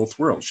lives in both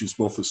worlds. She's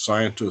both a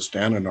scientist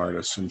and an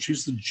artist, and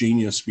she's the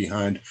genius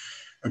behind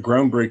a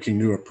groundbreaking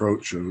new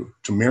approach to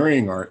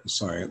marrying art and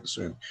science.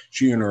 And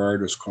she and her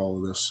artists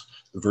call this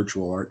the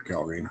Virtual Art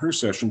Gallery. In her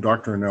session,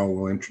 Dr. Arnell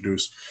will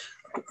introduce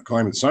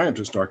climate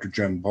scientist, Dr.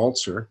 Jen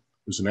Baltzer,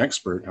 who's an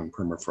expert on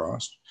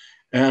permafrost,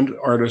 and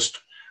artist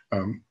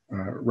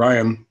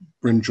Ryan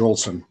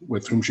Brynjolfsson,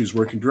 with whom she's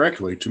working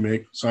directly to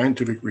make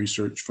scientific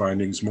research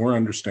findings more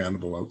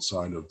understandable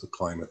outside of the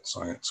climate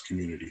science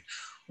community.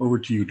 Over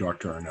to you,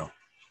 Dr. Arnell.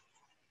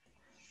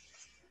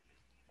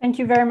 Thank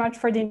you very much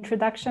for the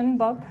introduction,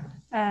 Bob.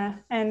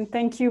 And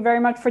thank you very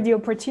much for the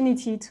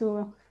opportunity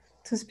to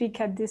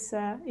speak at this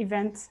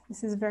event.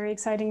 This is a very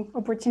exciting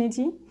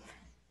opportunity.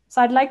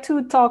 So I'd like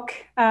to talk,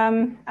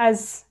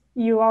 as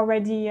you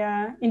already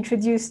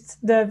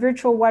introduced, the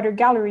Virtual Water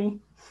Gallery.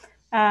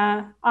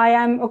 I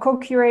am a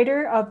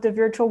co-curator of the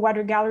Virtual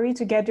Water Gallery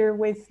together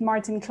with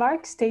Martin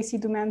Clark, Stacy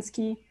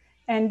Dumansky,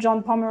 and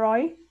John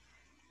Pomeroy.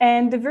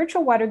 And the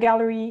Virtual Water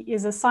Gallery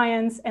is a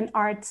science and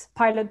art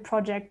pilot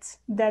project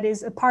that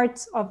is a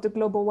part of the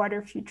Global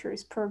Water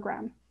Futures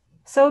program.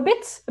 So a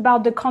bit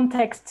about the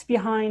context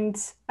behind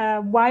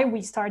why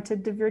we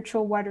started the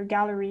Virtual Water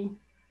Gallery.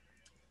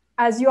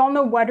 As you all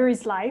know, water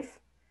is life.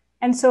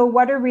 And so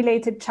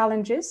water-related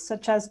challenges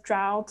such as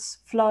droughts,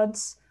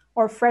 floods,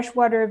 or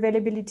freshwater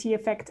availability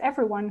affect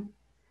everyone.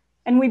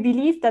 And we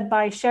believe that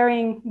by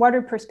sharing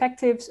water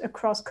perspectives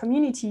across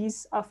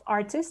communities of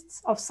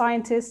artists, of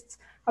scientists,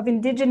 of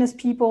indigenous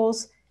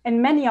peoples,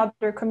 and many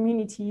other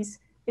communities,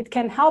 it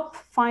can help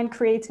find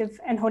creative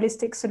and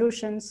holistic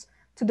solutions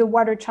to the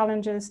water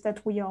challenges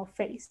that we all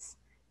face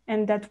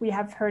and that we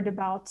have heard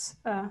about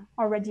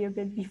already a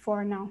bit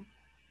before now.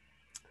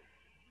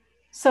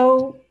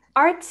 So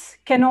art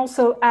can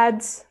also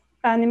add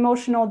an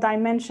emotional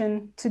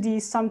dimension to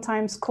these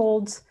sometimes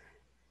called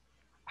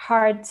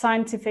hard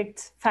scientific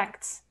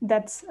facts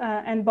that,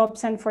 and Bob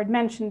Sandford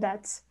mentioned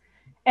that.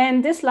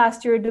 And this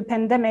last year, the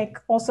pandemic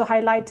also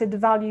highlighted the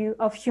value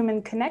of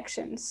human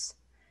connections.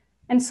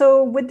 And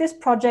so with this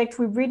project,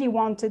 we really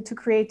wanted to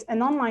create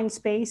an online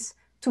space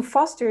to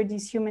foster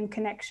these human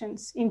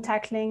connections in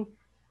tackling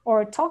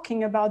or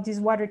talking about these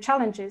water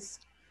challenges.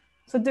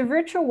 So the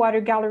Virtual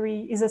Water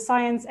Gallery is a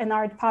science and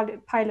art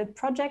pilot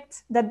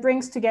project that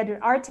brings together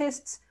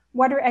artists,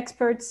 water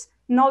experts,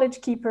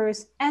 knowledge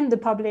keepers, and the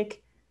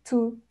public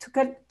to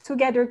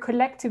together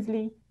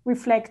collectively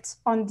reflect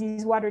on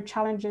these water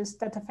challenges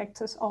that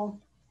affect us all.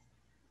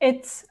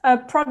 It's a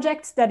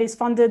project that is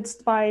funded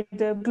by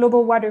the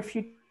Global Water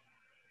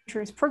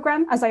Futures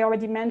program, as I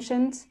already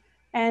mentioned,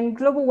 and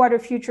Global Water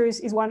Futures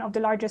is one of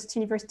the largest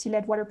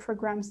university-led water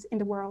programs in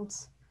the world.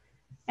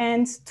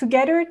 And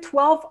together,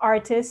 12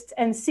 artists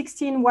and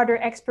 16 water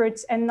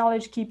experts and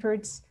knowledge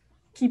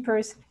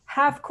keepers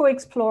have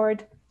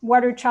co-explored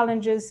water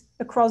challenges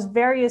across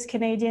various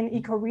Canadian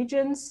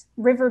ecoregions,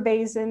 river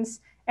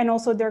basins, and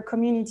also their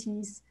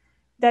communities.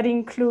 That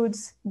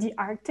includes the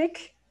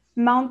Arctic,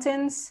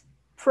 mountains,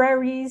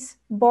 prairies,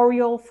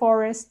 boreal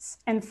forests,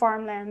 and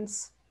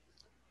farmlands.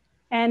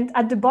 And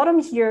at the bottom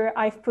here,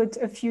 I've put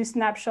a few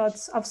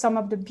snapshots of some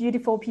of the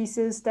beautiful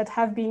pieces that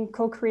have been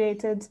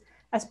co-created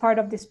as part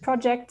of this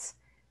project.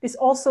 This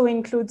also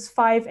includes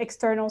 5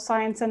 external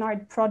science and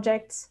art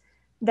projects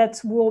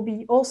that we'll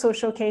be also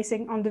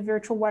showcasing on the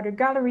Virtual Water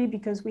Gallery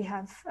because we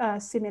have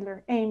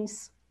similar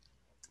aims.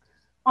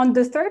 On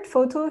the third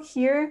photo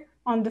here,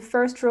 on the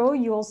first row,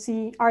 you will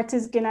see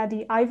artist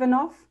Gennady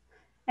Ivanov.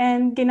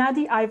 And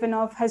Gennady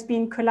Ivanov has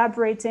been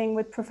collaborating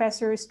with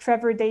professors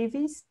Trevor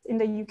Davies in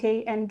the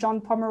UK and John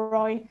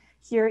Pomeroy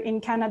here in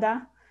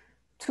Canada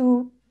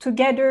to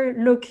together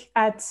look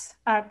at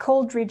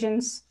cold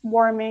regions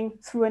warming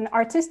through an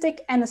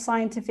artistic and a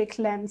scientific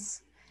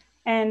lens.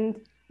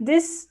 And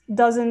this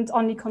doesn't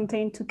only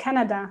contain to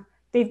Canada,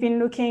 They've been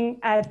looking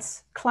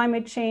at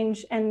climate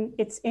change and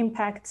its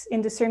impact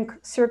in the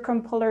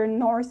circumpolar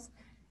north,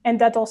 and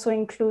that also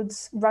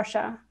includes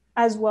Russia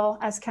as well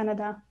as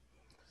Canada.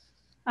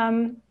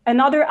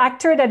 Another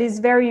actor that is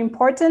very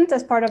important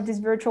as part of this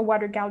virtual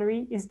water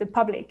gallery is the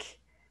public.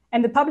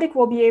 And the public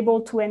will be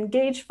able to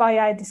engage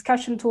via a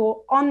discussion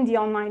tool on the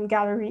online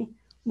gallery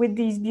with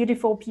these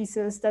beautiful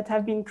pieces that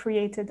have been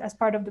created as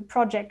part of the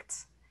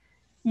project.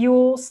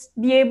 You'll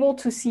be able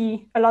to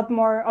see a lot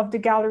more of the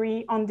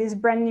gallery on this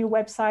brand new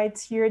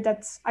website here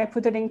that I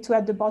put a link to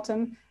at the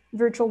bottom,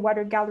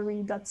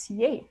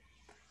 virtualwatergallery.ca.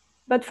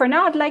 But for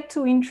now, I'd like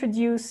to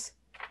introduce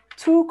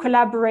two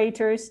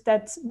collaborators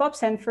that Bob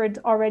Sandford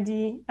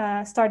already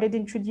started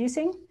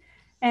introducing.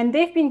 And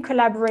they've been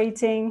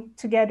collaborating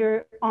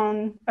together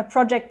on a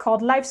project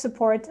called Life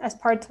Support as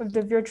part of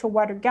the Virtual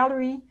Water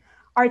Gallery.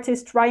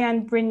 Artist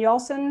Ryan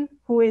Brynjolfsson,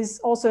 who is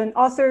also an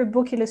author,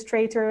 book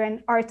illustrator,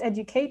 and art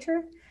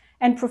educator,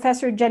 and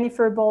Professor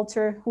Jennifer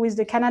Bolter, who is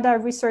the Canada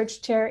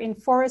Research Chair in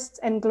Forests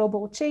and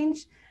Global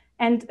Change,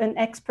 and an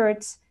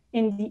expert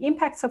in the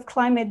impacts of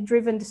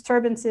climate-driven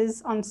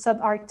disturbances on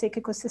subarctic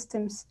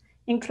ecosystems,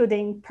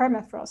 including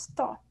permafrost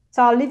thaw.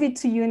 So I'll leave it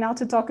to you now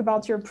to talk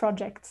about your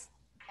project.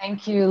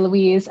 Thank you,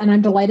 Louise. And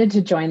I'm delighted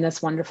to join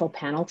this wonderful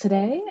panel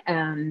today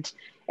and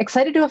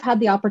excited to have had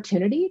the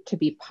opportunity to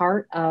be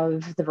part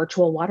of the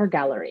Virtual Water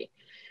Gallery.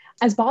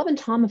 As Bob and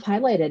Tom have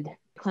highlighted,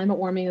 climate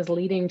warming is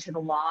leading to the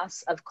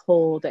loss of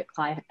cold at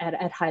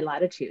high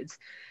latitudes.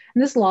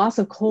 And this loss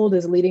of cold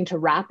is leading to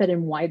rapid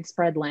and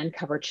widespread land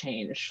cover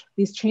change.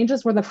 These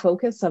changes were the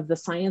focus of the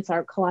science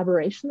art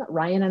collaboration that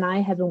Ryan and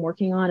I have been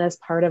working on as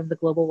part of the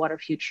Global Water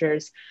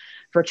Futures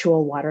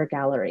Virtual Water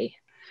Gallery.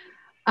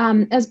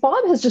 As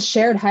Bob has just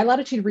shared, high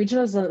latitude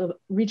regions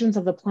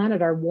of the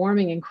planet are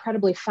warming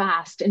incredibly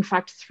fast, in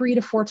fact, 3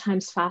 to 4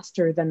 times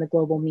faster than the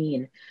global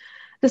mean.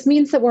 This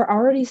means that we're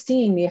already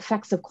seeing the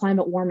effects of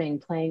climate warming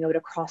playing out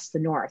across the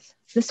north.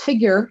 This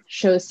figure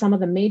shows some of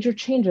the major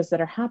changes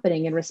that are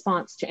happening in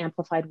response to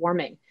amplified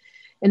warming.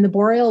 In the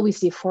boreal, we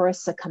see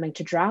forests succumbing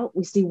to drought.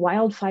 We see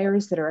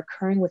wildfires that are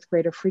occurring with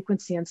greater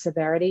frequency and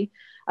severity,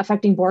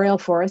 affecting boreal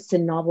forests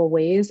in novel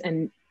ways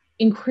and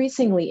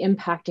increasingly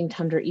impacting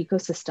tundra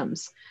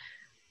ecosystems.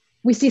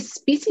 We see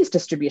species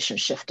distribution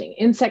shifting.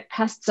 Insect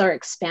pests are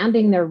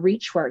expanding their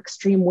reach where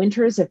extreme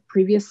winters have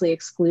previously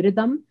excluded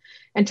them,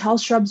 and tall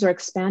shrubs are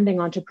expanding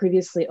onto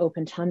previously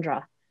open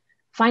tundra.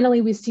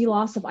 Finally, we see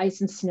loss of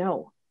ice and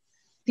snow.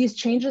 These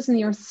changes in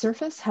the Earth's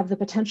surface have the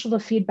potential to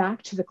feed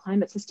back to the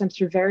climate system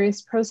through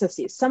various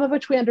processes, some of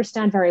which we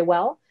understand very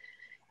well,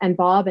 and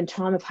Bob and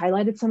Tom have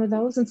highlighted some of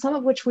those, and some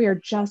of which we are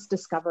just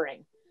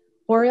discovering.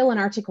 Boreal and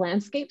Arctic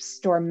landscapes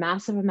store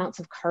massive amounts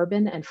of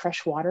carbon and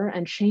fresh water,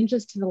 and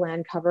changes to the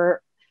land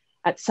cover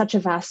at such a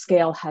vast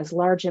scale has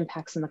large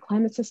impacts in the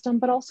climate system,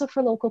 but also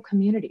for local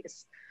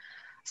communities.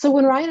 So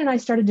when Ryan and I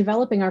started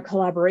developing our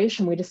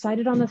collaboration, we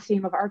decided on the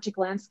theme of Arctic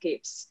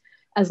landscapes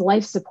as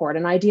life support,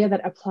 an idea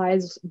that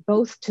applies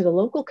both to the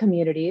local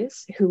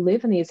communities who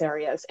live in these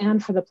areas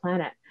and for the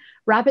planet.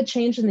 Rapid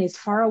change in these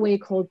faraway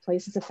cold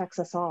places affects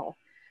us all.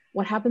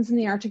 What happens in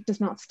the Arctic does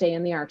not stay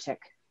in the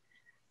Arctic.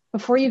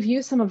 Before you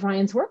view some of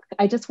Ryan's work,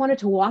 I just wanted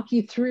to walk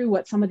you through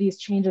what some of these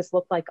changes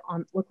look like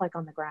on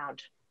the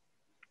ground.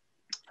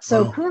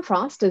 So wow.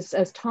 Permafrost,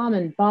 as Tom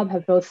and Bob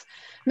have both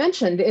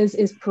mentioned,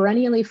 is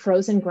perennially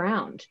frozen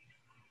ground.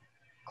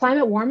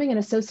 Climate warming and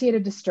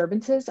associated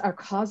disturbances are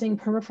causing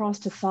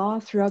permafrost to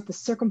thaw throughout the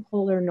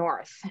circumpolar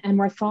north. And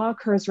where thaw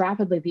occurs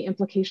rapidly, the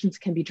implications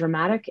can be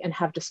dramatic and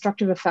have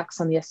destructive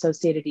effects on the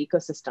associated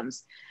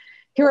ecosystems.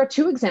 Here are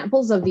 2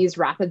 examples of these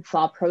rapid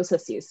thaw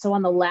processes. So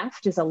on the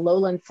left is a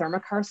lowland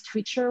thermokarst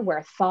feature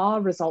where thaw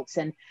results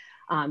in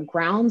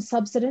ground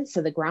subsidence,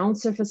 so the ground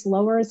surface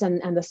lowers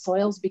and the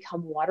soils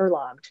become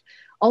waterlogged.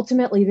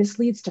 Ultimately, this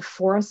leads to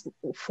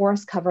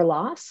forest cover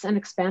loss and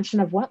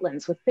expansion of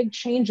wetlands with big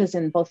changes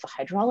in both the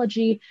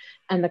hydrology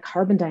and the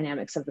carbon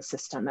dynamics of the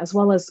system, as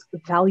well as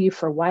value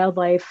for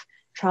wildlife,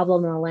 travel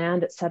on the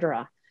land,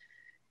 etc.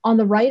 On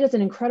the right is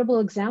an incredible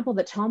example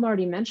that Tom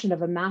already mentioned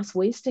of a mass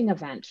wasting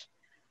event.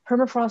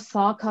 Permafrost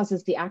thaw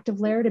causes the active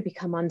layer to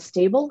become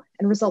unstable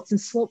and results in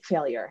slope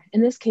failure.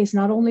 In this case,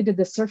 not only did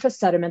the surface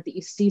sediment that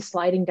you see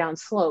sliding down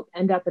slope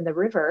end up in the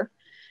river,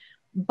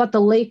 but the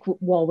lake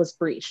wall was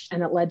breached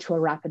and it led to a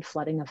rapid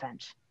flooding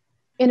event.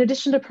 In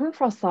addition to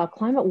permafrost thaw,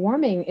 climate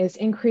warming is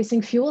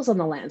increasing fuels on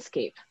the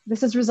landscape.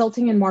 This is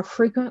resulting in more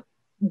frequent,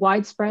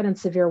 widespread and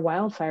severe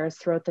wildfires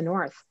throughout the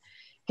north.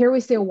 Here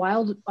we see a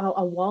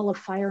wall of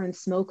fire and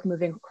smoke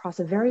moving across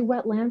a very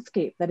wet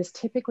landscape that is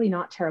typically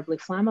not terribly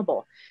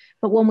flammable.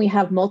 But when we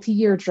have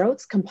multi-year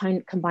droughts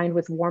combined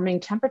with warming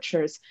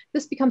temperatures,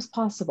 this becomes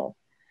possible.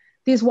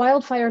 These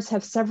wildfires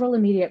have several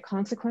immediate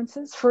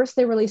consequences. First,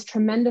 they release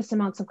tremendous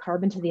amounts of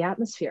carbon to the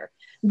atmosphere.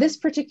 This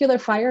particular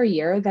fire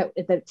year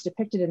that's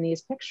depicted in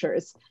these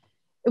pictures,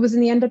 it was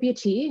in the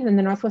NWT in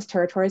the Northwest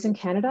Territories in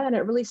Canada, and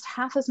it released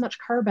half as much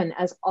carbon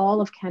as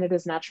all of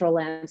Canada's natural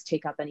lands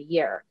take up in a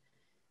year.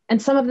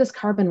 And some of this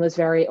carbon was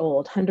very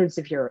old, hundreds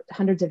of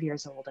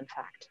years old, in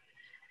fact.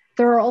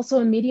 There are also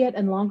immediate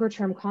and longer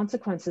term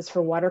consequences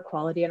for water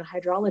quality and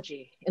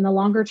hydrology. In the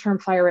longer term,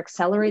 fire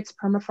accelerates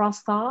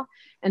permafrost thaw,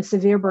 and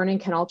severe burning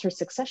can alter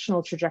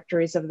successional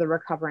trajectories of the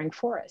recovering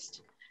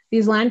forest.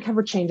 These land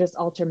cover changes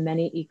alter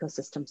many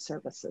ecosystem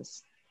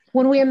services.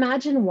 When we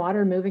imagine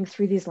water moving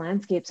through these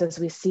landscapes, as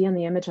we see in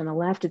the image on the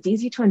left, it's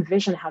easy to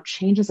envision how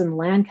changes in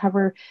land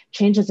cover,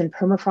 changes in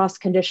permafrost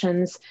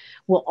conditions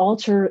will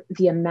alter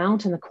the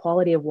amount and the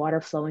quality of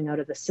water flowing out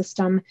of the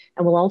system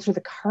and will alter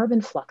the carbon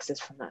fluxes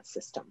from that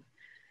system.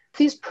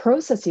 These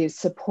processes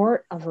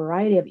support a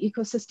variety of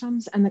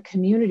ecosystems and the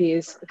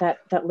communities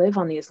that live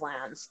on these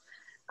lands,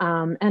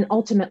 and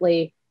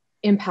ultimately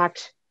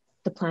impact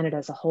the planet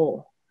as a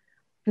whole.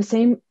 The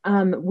same,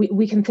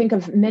 we can think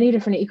of many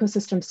different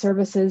ecosystem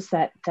services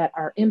that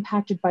are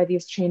impacted by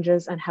these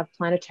changes and have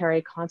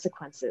planetary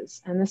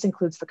consequences. And this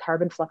includes the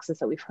carbon fluxes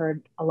that we've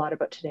heard a lot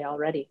about today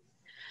already.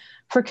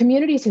 For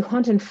communities who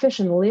hunt and fish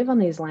and live on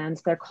these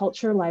lands, their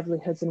culture,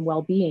 livelihoods, and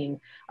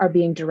well-being are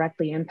being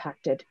directly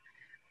impacted.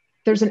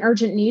 There's an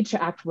urgent need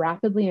to act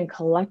rapidly and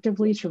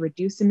collectively to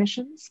reduce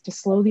emissions, to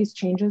slow these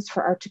changes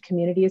for Arctic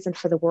communities and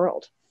for the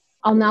world.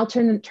 I'll now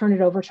turn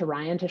it over to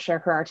Ryan to share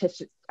her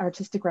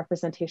artistic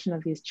representation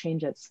of these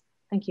changes.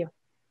 Thank you.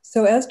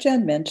 So as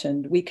Jen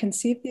mentioned, we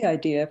conceived the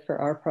idea for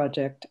our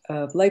project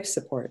of life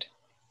support.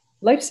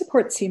 Life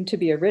support seemed to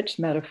be a rich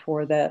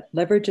metaphor that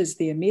leverages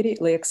the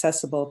immediately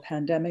accessible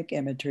pandemic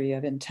imagery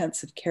of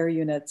intensive care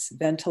units,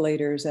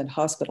 ventilators, and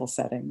hospital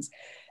settings,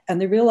 and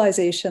the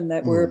realization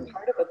that we're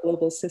part of a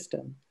global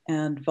system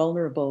and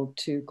vulnerable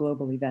to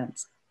global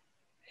events.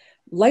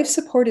 Life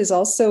support is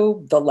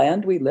also the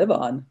land we live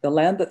on, the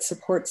land that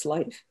supports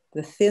life,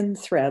 the thin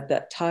thread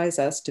that ties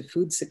us to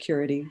food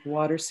security,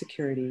 water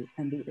security,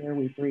 and the air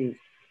we breathe.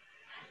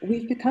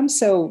 We've become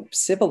so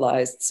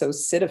civilized, so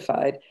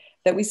citified,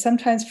 that we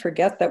sometimes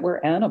forget that we're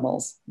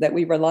animals, that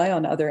we rely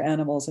on other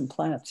animals and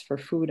plants for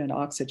food and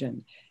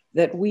oxygen,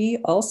 that we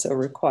also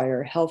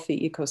require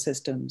healthy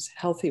ecosystems,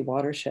 healthy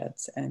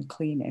watersheds, and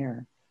clean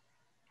air.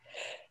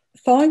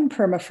 Thawing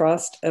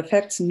permafrost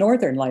affects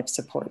northern life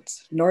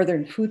supports,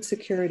 northern food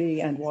security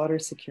and water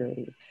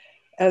security.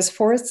 As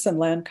forests and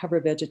land cover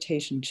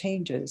vegetation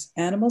changes,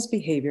 animals'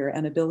 behavior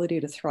and ability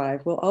to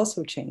thrive will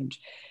also change,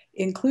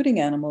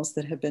 including animals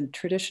that have been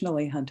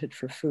traditionally hunted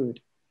for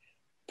food.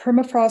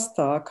 Permafrost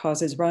thaw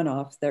causes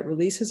runoff that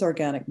releases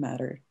organic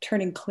matter,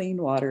 turning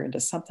clean water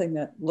into something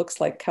that looks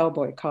like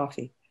cowboy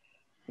coffee.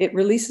 It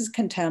releases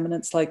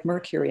contaminants like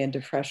mercury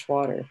into fresh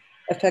water,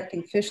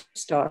 affecting fish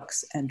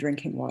stocks and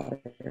drinking water.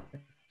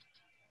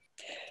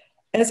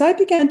 As I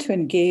began to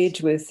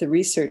engage with the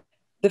research,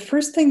 the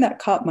first thing that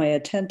caught my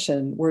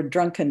attention were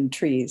drunken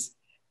trees.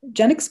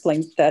 Jen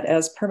explained that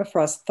as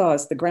permafrost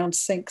thaws, the ground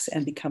sinks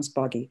and becomes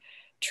boggy.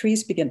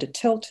 Trees begin to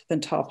tilt, then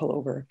topple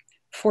over.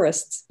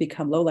 Forests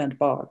become lowland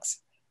bogs.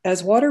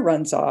 As water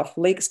runs off,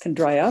 lakes can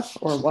dry up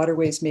or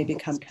waterways may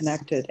become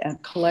connected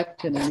and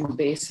collect in a new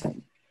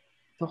basin,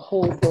 the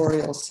whole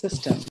boreal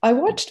system. I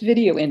watched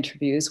video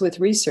interviews with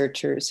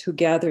researchers who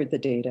gathered the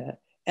data,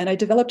 and I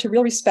developed a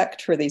real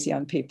respect for these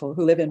young people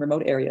who live in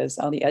remote areas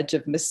on the edge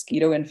of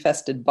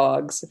mosquito-infested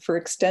bogs for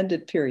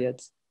extended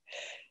periods.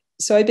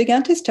 So I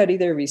began to study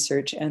their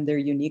research and their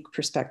unique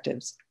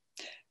perspectives.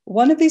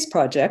 One of these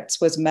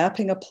projects was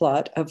mapping a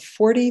plot of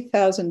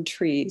 40,000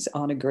 trees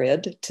on a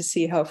grid to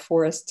see how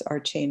forests are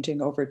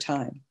changing over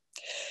time.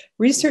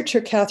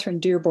 Researcher Catherine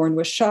Dearborn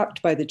was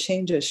shocked by the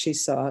changes she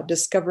saw,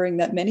 discovering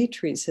that many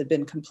trees had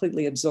been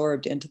completely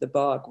absorbed into the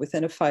bog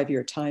within a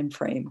 5-year time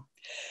frame.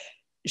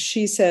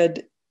 She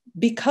said,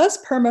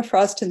 "Because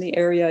permafrost in the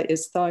area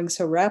is thawing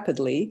so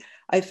rapidly,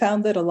 I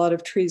found that a lot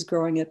of trees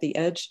growing at the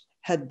edge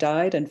had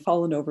died and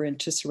fallen over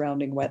into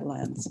surrounding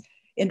wetlands.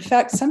 In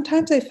fact,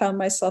 sometimes I found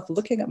myself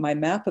looking at my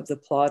map of the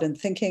plot and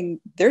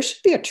thinking, there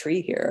should be a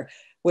tree here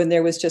when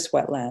there was just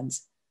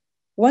wetlands.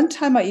 One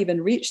time I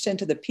even reached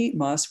into the peat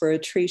moss where a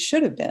tree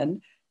should have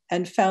been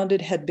and found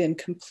it had been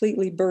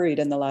completely buried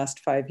in the last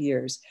 5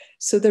 years.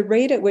 So the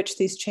rate at which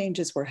these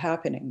changes were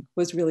happening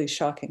was really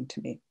shocking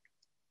to me."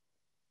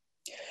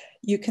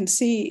 You can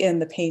see in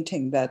the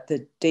painting that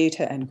the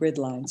data and grid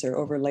lines are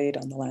overlaid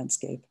on the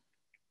landscape.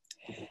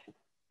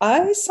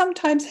 I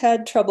sometimes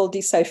had trouble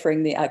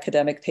deciphering the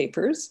academic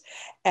papers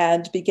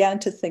and began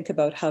to think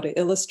about how to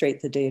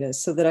illustrate the data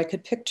so that I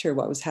could picture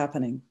what was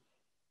happening.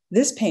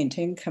 This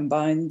painting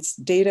combines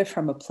data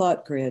from a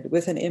plot grid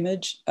with an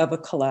image of a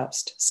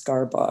collapsed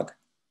scar bog.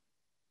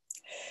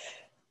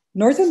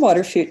 Northern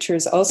Water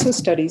Futures also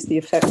studies the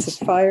effects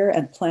of fire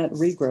and plant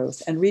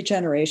regrowth and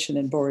regeneration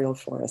in boreal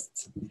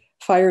forests.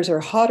 Fires are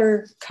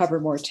hotter, cover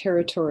more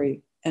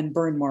territory, and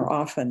burn more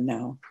often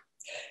now.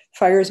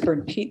 Fires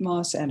burn peat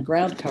moss and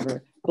ground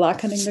cover,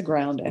 blackening the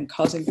ground and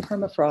causing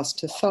permafrost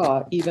to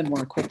thaw even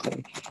more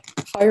quickly.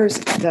 Fires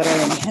that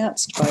are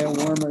enhanced by a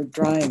warmer,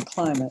 drying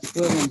climate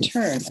will in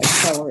turn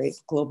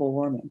accelerate global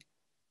warming.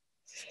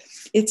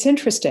 It's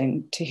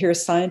interesting to hear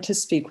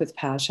scientists speak with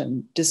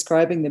passion,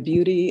 describing the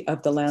beauty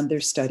of the land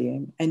they're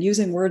studying and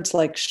using words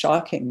like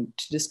shocking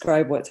to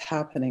describe what's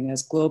happening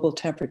as global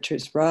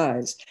temperatures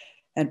rise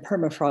and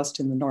permafrost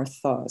in the north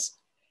thaws.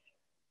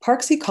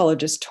 Parks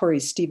ecologist Tori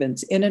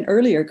Stevens, in an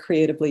earlier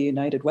Creatively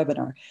United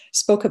webinar,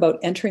 spoke about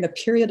entering a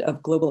period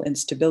of global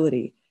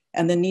instability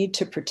and the need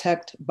to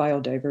protect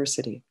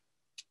biodiversity.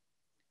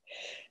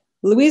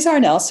 Louise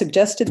Arnell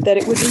suggested that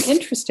it would be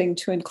interesting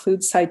to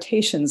include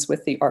citations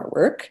with the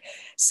artwork.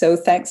 So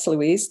thanks,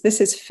 Louise. This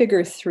is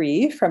figure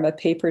 3 from a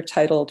paper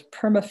titled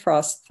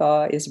Permafrost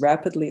Thaw is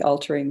Rapidly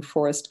Altering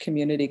Forest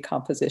Community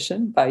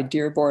Composition by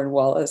Dearborn,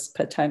 Wallace,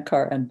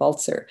 Patankar, and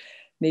Baltzer.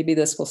 Maybe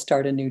this will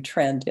start a new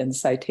trend in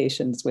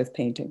citations with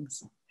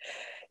paintings.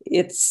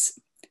 It's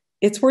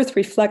worth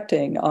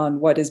reflecting on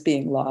what is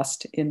being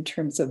lost in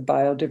terms of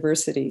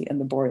biodiversity in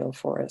the boreal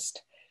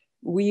forest.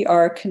 We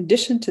are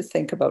conditioned to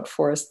think about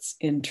forests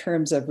in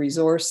terms of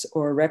resource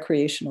or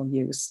recreational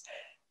use,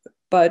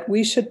 but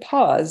we should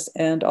pause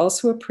and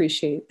also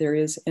appreciate there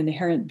is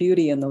inherent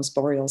beauty in those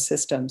boreal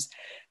systems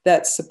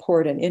that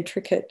support an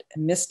intricate,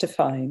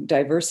 mystifying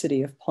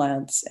diversity of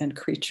plants and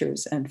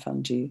creatures and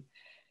fungi.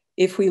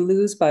 If we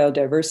lose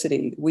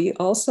biodiversity, we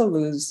also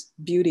lose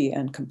beauty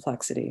and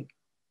complexity.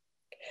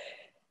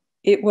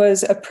 It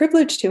was a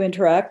privilege to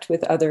interact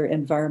with other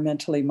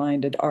environmentally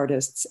minded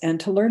artists and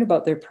to learn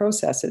about their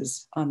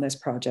processes on this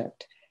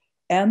project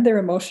and their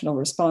emotional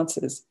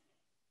responses.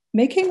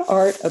 Making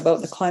art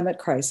about the climate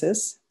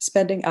crisis,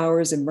 spending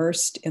hours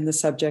immersed in the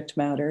subject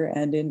matter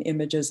and in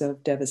images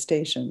of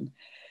devastation,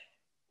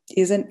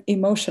 is an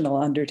emotional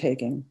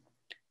undertaking.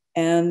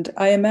 And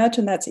I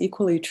imagine that's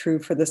equally true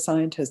for the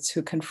scientists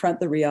who confront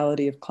the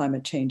reality of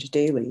climate change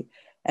daily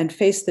and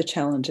face the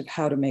challenge of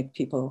how to make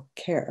people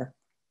care,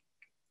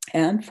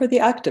 and for the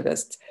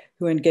activists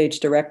who engage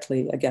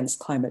directly against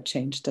climate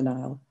change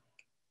denial.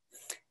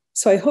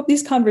 So I hope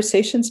these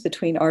conversations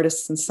between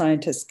artists and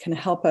scientists can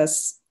help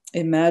us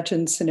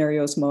imagine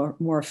scenarios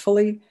more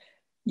fully,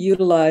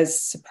 utilize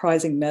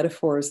surprising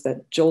metaphors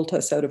that jolt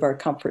us out of our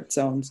comfort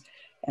zones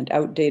and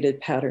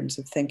outdated patterns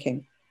of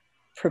thinking,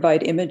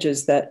 provide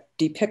images that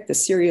depict the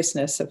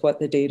seriousness of what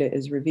the data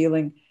is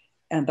revealing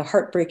and the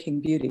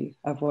heartbreaking beauty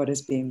of what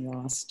is being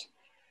lost.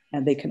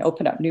 And they can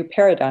open up new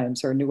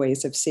paradigms or new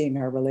ways of seeing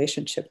our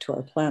relationship to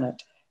our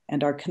planet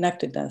and our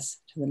connectedness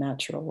to the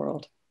natural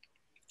world.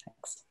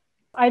 Thanks.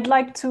 I'd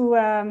like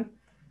to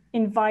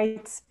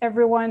invite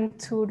everyone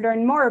to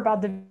learn more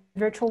about the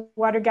Virtual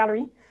Water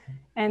Gallery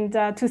and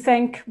to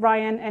thank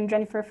Ryan and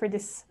Jennifer for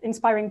this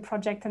inspiring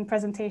project and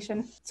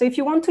presentation. So if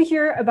you want to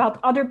hear about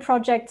other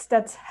projects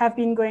that have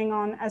been going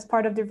on as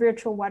part of the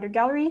Virtual Water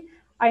Gallery,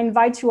 I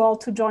invite you all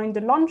to join the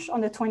launch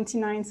on the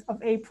 29th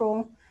of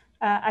April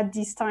at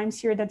these times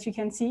here that you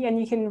can see, and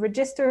you can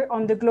register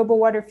on the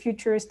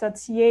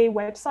globalwaterfutures.ca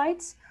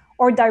website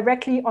or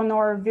directly on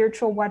our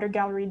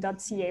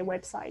virtualwatergallery.ca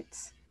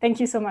website. Thank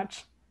you so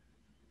much.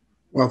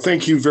 Well,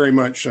 thank you very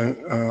much,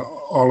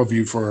 all of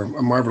you, for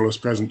a marvelous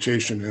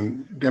presentation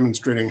and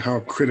demonstrating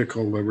how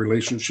critical the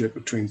relationship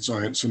between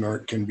science and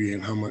art can be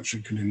and how much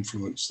it can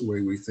influence the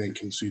way we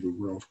think and see the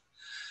world.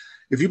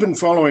 If you've been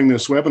following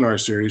this webinar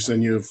series,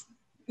 then you've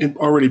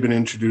already been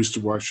introduced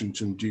to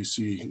Washington,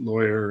 D.C.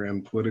 lawyer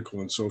and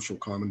political and social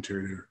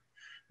commentator,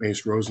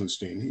 Mace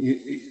Rosenstein.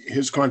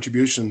 His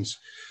contributions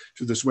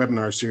to this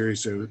webinar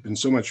series have been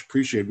so much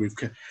appreciated.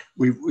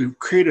 We've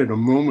created a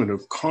moment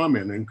of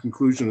comment in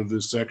conclusion of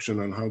this section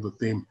on how the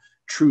theme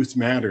truth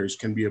matters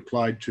can be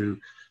applied to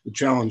the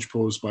challenge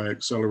posed by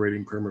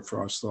accelerating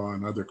permafrost thaw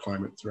and other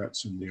climate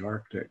threats in the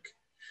Arctic.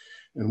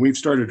 And we've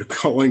started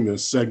calling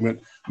this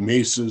segment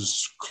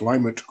Mace's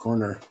Climate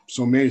Corner.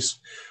 So Mace,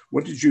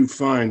 what did you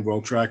find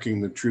while tracking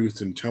the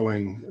truth and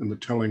the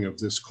telling of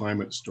this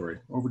climate story?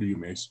 Over to you,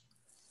 Mace.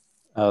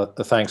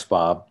 Thanks,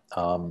 Bob.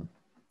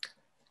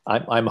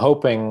 I'm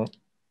hoping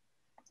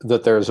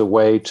that there's a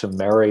way to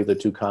marry the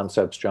two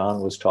concepts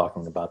John was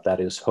talking about,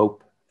 that is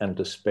hope and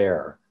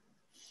despair,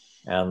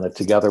 and that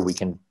together we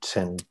can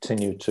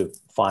continue to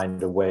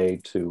find a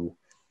way to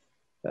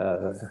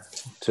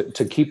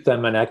keep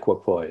them in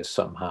equipoise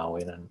somehow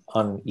in an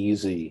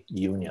uneasy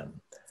union.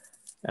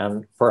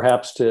 And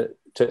perhaps to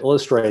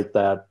illustrate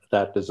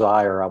that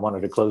desire, I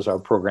wanted to close our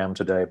program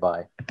today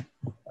by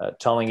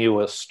telling you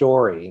a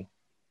story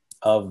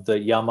of the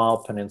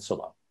Yamal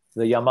Peninsula.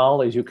 The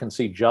Yamal, as you can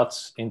see,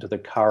 juts into the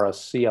Kara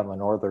Sea on the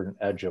northern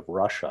edge of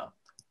Russia.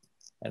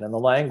 And in the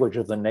language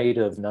of the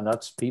native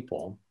Nunuts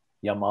people,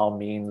 Yamal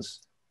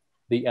means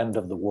the end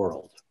of the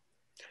world.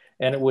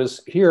 And it was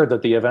here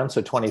that the events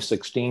of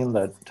 2016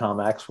 that Tom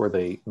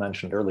Axworthy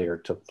mentioned earlier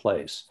took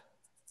place.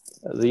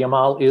 The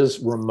Yamal is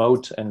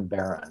remote and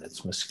barren.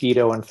 It's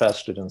mosquito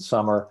infested in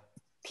summer,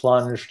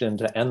 plunged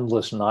into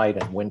endless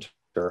night and winter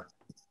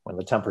when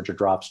the temperature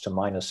drops to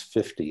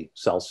 -50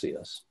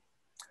 Celsius.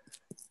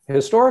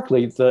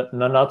 Historically, the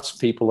Nunuts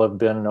people have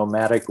been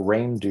nomadic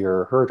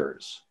reindeer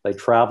herders. They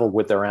travel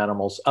with their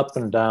animals up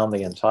and down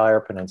the entire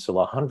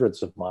peninsula,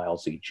 hundreds of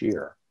miles each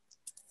year.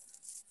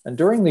 And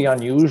during the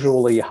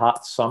unusually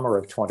hot summer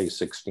of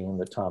 2016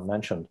 that Tom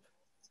mentioned,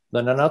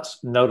 the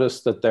Nunuts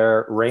noticed that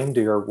their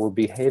reindeer were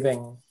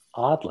behaving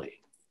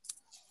oddly.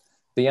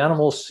 The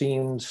animals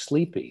seemed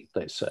sleepy,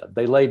 they said.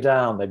 They lay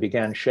down, they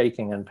began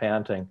shaking and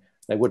panting.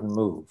 They wouldn't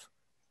move.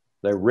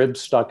 Their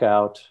ribs stuck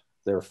out,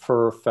 Their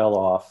fur fell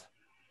off,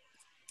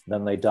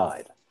 then they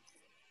died.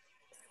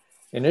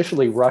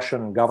 Initially,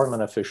 Russian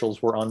government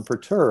officials were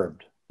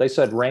unperturbed. They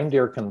said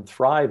reindeer can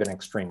thrive in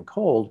extreme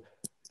cold,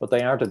 but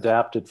they aren't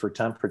adapted for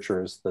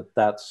temperatures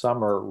that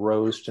summer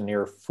rose to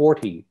near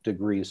 40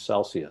 degrees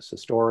Celsius.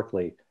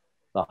 Historically,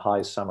 the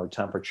high summer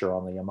temperature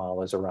on the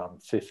Yamal is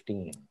around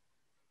 15.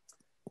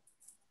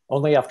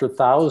 Only after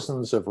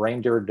thousands of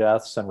reindeer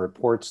deaths and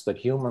reports that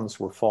humans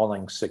were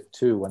falling sick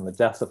too, and the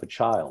death of a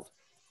child,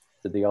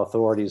 did the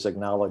authorities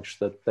acknowledge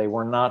that they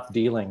were not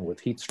dealing with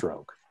heat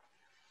stroke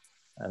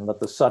and that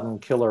the sudden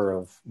killer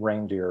of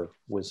reindeer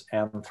was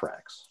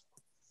anthrax.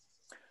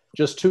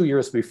 Just 2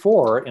 years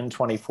before, in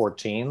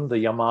 2014, the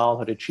Yamal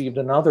had achieved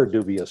another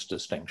dubious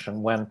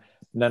distinction when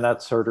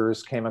Nenets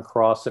herders came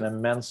across an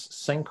immense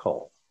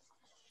sinkhole.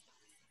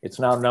 It's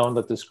now known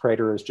that this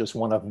crater is just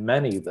one of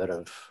many that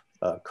have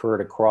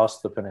occurred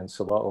across the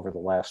peninsula over the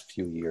last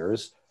few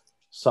years.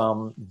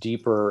 Some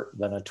deeper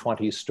than a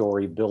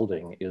 20-story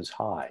building is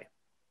high.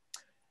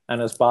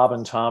 And as Bob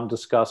and Tom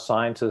discussed,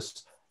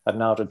 scientists have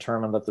now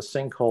determined that the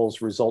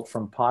sinkholes result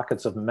from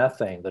pockets of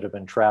methane that have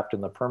been trapped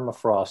in the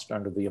permafrost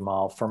under the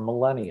Yamal for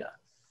millennia,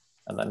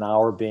 and that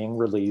now are being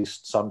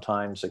released,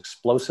 sometimes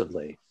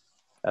explosively,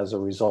 as a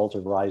result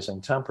of rising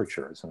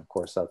temperatures. And of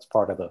course, that's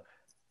part of the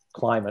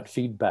climate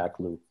feedback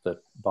loop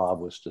that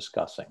Bob was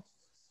discussing.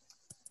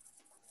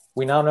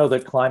 We now know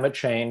that climate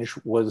change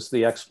was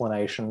the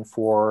explanation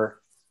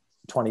for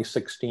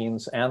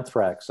 2016's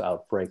anthrax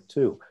outbreak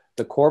too.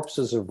 The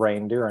corpses of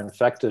reindeer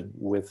infected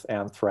with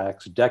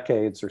anthrax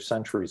decades or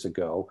centuries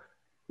ago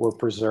were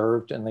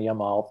preserved in the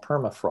Yamal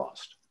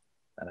permafrost.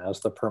 And as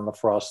the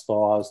permafrost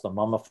thaws, the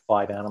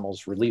mummified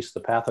animals release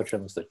the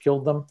pathogens that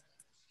killed them,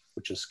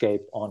 which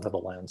escape onto the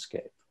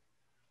landscape.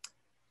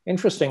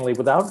 Interestingly,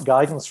 without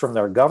guidance from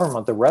their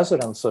government, the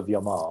residents of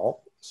Yamal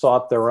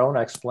sought their own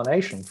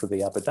explanation for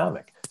the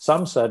epidemic.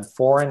 Some said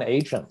foreign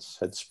agents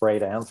had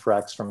sprayed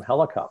anthrax from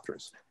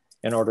helicopters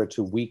in order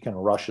to weaken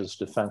Russia's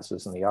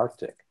defenses in the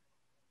Arctic.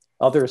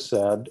 Others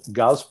said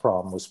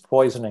Gazprom was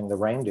poisoning the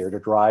reindeer to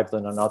drive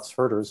the Nenets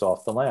herders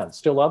off the land.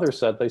 Still others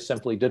said they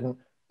simply didn't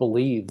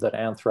believe that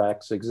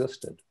anthrax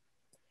existed.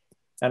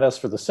 And as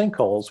for the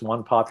sinkholes,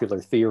 one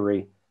popular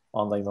theory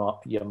on the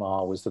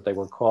Yamal was that they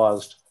were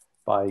caused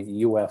by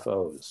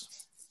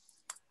UFOs.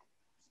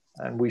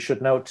 And we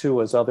should note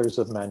too, as others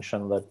have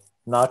mentioned, that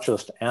not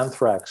just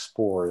anthrax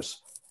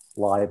spores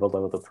lie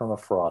below the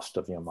permafrost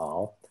of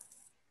Yamal.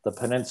 The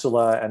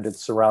peninsula and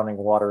its surrounding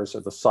waters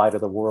are the site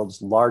of the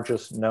world's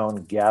largest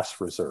known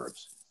gas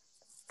reserves.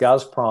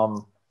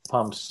 Gazprom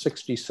pumps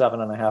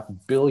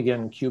 67.5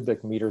 billion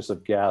cubic meters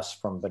of gas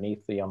from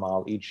beneath the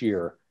Yamal each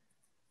year,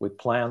 with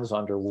plans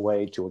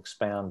underway to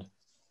expand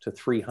to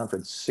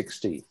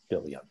 360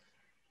 billion.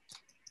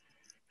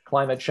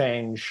 Climate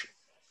change,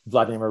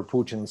 Vladimir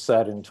Putin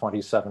said in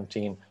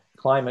 2017,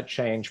 climate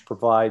change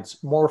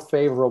provides more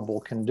favorable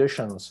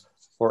conditions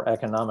for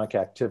economic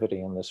activity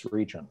in this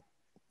region.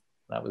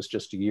 That was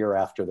just a year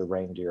after the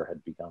reindeer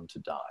had begun to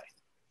die.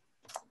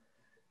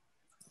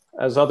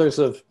 As others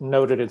have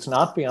noted, it's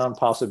not beyond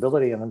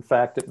possibility, and in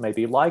fact, it may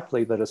be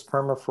likely that as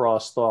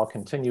permafrost thaw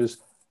continues,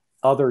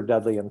 other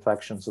deadly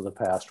infections of the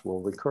past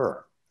will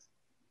recur.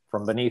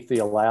 From beneath the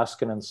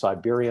Alaskan and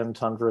Siberian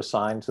tundra,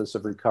 scientists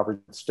have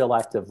recovered still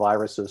active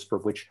viruses for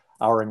which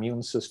our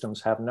immune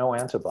systems have no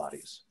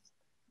antibodies.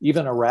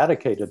 Even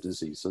eradicated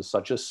diseases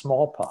such as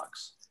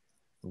smallpox,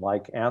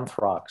 like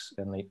anthrax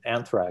in the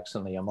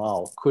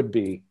Yamal, could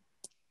be,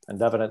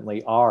 and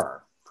evidently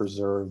are,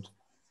 preserved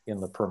in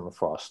the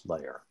permafrost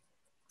layer.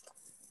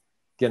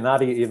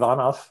 Gennady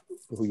Ivanov,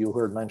 who you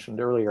heard mentioned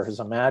earlier, has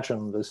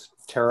imagined this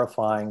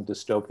terrifying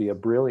dystopia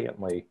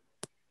brilliantly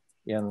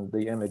in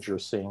the image you're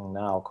seeing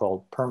now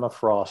called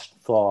Permafrost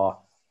Thaw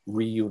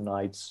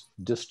Reunites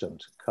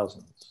Distant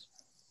Cousins.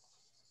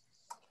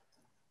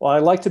 Well,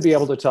 I'd like to be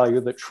able to tell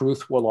you that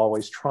truth will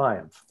always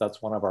triumph.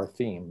 That's one of our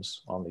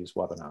themes on these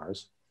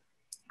webinars.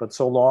 But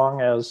so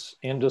long as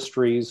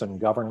industries and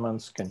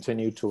governments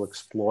continue to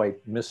exploit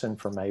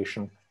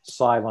misinformation,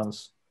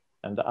 silence,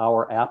 and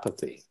our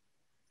apathy,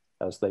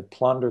 as they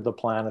plunder the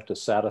planet to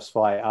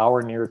satisfy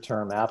our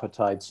near-term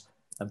appetites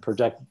and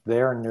protect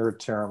their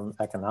near-term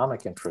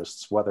economic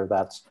interests, whether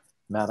that's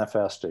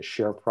manifest as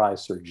share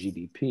price or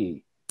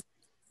GDP,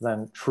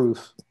 then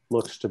truth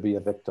looks to be a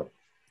victim,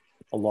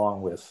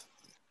 along with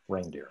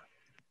reindeer.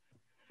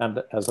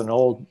 And as an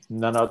old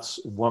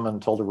Nenets woman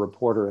told a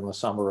reporter in the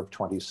summer of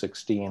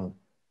 2016,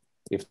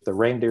 if the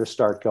reindeer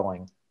start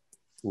going,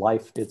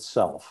 life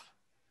itself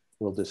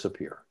will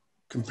disappear.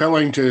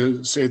 Compelling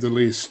to say the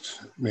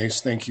least. Mace,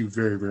 thank you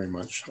very, very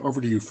much.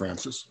 Over to you,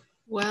 Frances.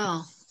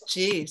 Well,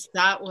 geez,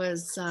 that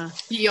was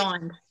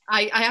beyond.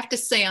 I have to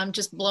say, I'm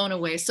just blown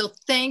away. So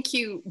thank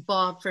you,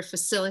 Bob, for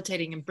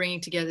facilitating and bringing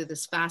together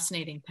this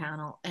fascinating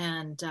panel,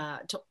 and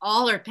to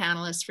all our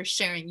panelists for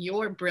sharing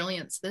your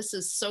brilliance. This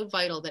is so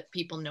vital that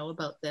people know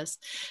about this.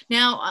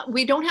 Now,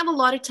 we don't have a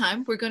lot of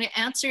time. We're going to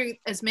answer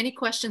as many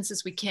questions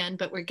as we can,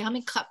 but we're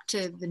coming up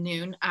to the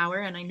noon hour,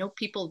 and I know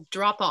people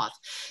drop off.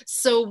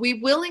 So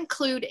we will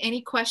include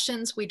any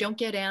questions we don't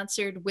get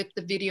answered with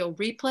the video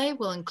replay.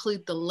 We'll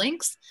include the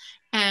links.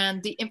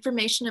 And the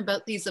information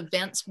about these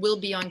events will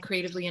be on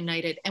Creatively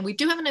United. And we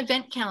do have an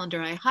event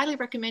calendar I highly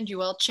recommend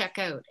you all check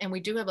out. And we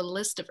do have a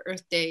list of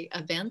Earth Day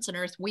events and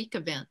Earth Week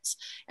events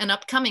and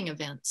upcoming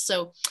events.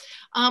 So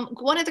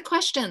one of the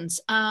questions,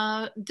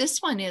 this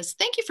one is,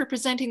 thank you for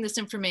presenting this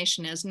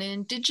information. As an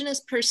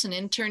Indigenous person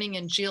interning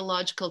in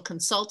geological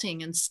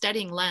consulting and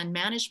studying land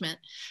management,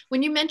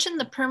 when you mentioned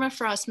the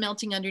permafrost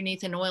melting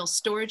underneath an oil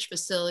storage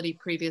facility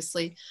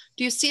previously,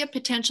 do you see a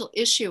potential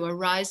issue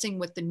arising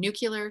with the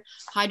nuclear,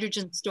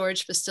 hydrogen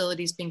storage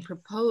facilities being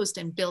proposed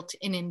and built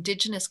in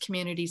Indigenous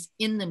communities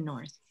in the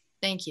North?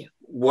 Thank you.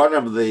 One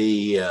of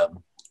the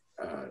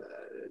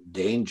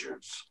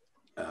dangers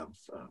of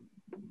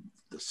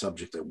the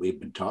subject that we've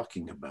been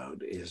talking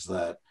about is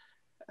that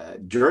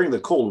during the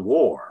Cold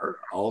War,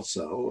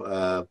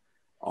 also,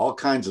 all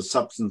kinds of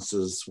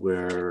substances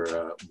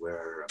were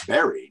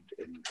buried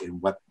in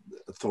what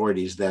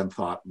authorities then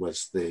thought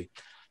was the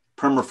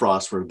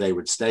permafrost, where they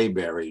would stay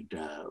buried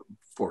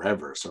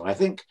forever. So I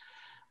think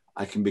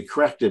I can be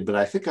corrected, but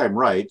I think I'm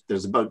right.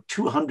 There's about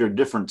 200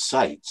 different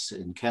sites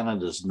in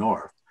Canada's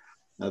north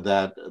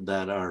that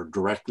are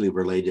directly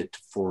related to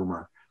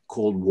former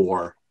Cold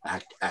War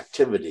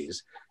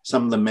activities.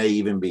 Some of them may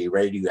even be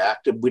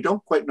radioactive. We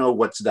don't quite know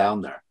what's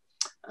down there.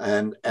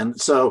 And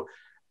so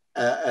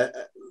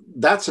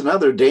that's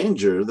another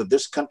danger that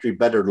this country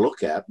better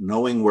look at,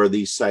 knowing where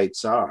these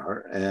sites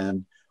are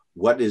and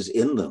what is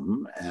in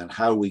them and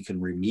how we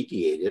can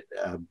remediate it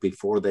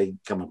before they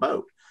come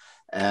about.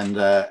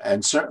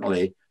 And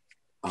certainly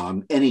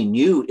any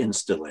new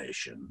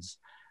installations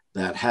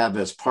that have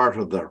as part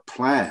of their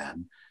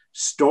plan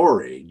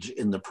storage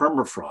in the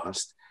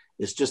permafrost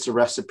is just a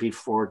recipe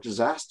for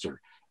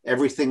disaster.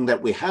 Everything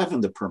that we have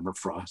in the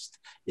permafrost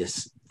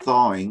is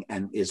thawing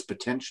and is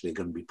potentially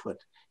going to be put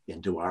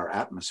into our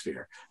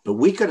atmosphere. But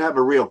we could have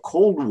a real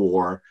Cold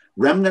War,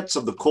 remnants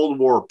of the Cold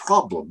War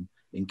problem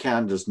in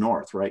Canada's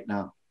north right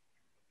now.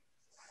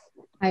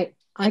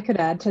 I could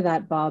add to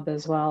that, Bob,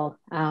 as well.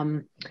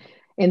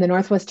 In the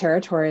Northwest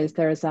Territories,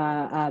 there's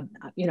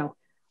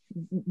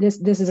this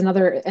is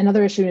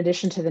another issue in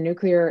addition to the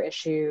nuclear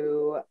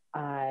issue,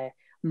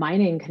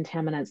 mining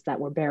contaminants that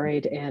were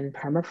buried in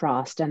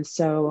permafrost. And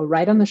so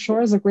right on the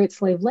shores of Great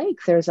Slave Lake,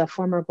 there's a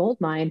former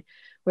gold mine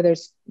where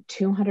there's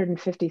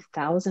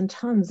 250,000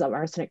 tons of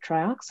arsenic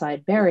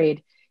trioxide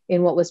buried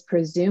in what was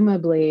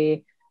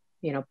presumably,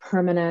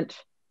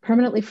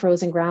 permanently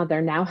frozen ground.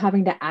 They're now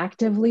having to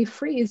actively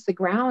freeze the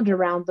ground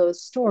around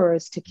those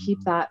stores to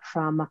keep that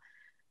from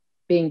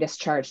being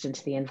discharged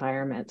into the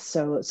environment.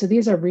 So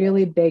these are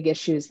really big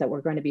issues that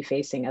we're going to be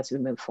facing as we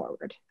move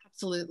forward.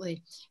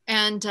 Absolutely.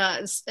 And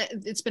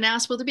it's been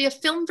asked, will there be a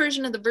film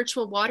version of the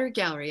virtual water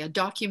gallery, a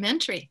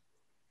documentary?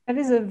 That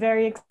is a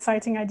very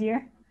exciting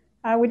idea.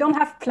 We don't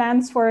have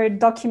plans for a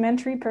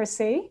documentary per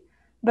se,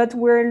 but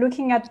we're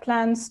looking at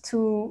plans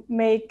to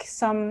make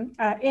some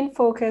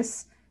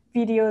in-focus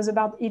videos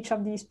about each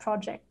of these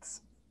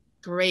projects.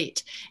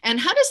 Great. And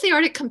how does the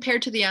Arctic compare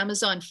to the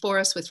Amazon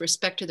forest with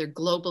respect to their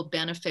global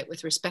benefit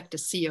with respect to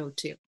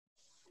CO2?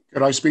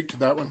 Could I speak to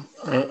that one?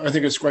 I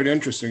think it's quite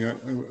interesting.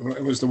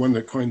 I was the one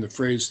that coined the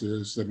phrase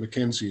that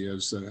Mackenzie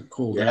is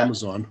cold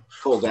Amazon.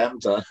 Cold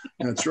Amazon.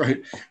 That's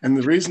right. And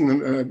the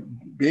reason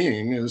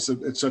being is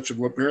that it's such a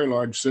very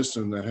large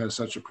system that has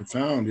such a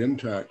profound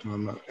impact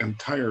on the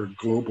entire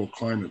global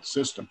climate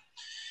system.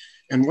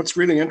 And what's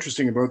really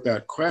interesting about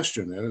that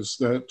question is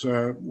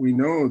that we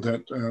know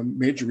that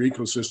major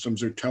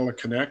ecosystems are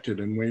teleconnected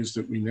in ways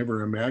that we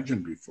never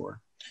imagined before.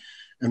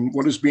 And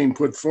what is being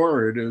put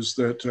forward is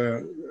that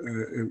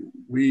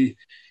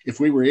if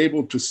we were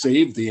able to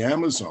save the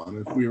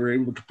Amazon, if we were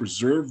able to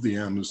preserve the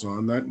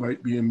Amazon, that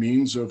might be a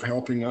means of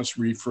helping us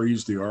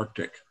refreeze the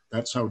Arctic.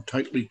 That's how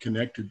tightly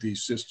connected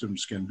these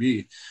systems can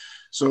be.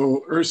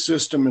 So Earth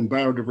system and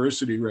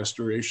biodiversity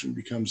restoration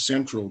becomes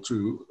central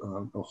to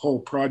the whole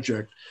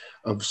project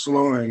of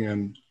slowing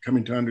and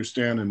coming to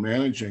understand and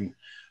managing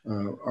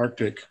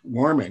Arctic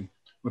warming,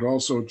 but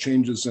also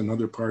changes in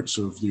other parts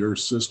of the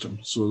Earth system.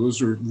 So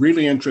those are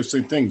really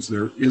interesting things.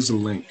 There is a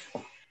link.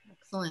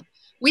 Excellent.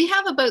 We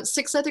have about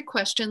 6 other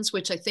questions,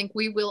 which I think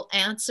we will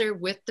answer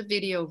with the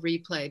video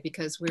replay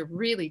because we're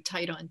really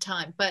tight on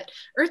time. But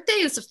Earth Day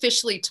is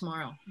officially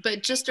tomorrow.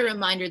 But just a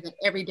reminder that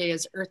every day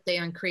is Earth Day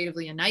on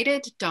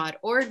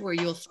creativelyunited.org, where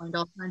you'll find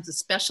all kinds of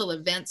special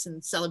events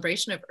in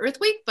celebration of Earth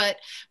Week, but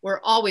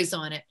we're always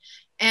on it.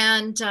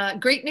 And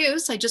great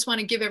news, I just want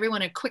to give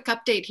everyone a quick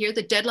update here.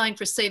 The deadline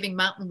for saving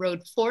Mountain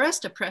Road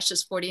Forest, a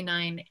precious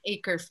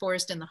 49-acre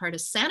forest in the heart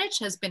of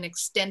Saanich, has been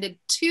extended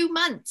 2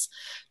 months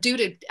due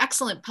to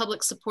excellent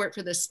public support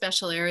for this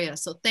special area.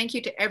 So thank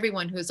you to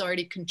everyone who has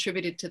already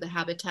contributed to the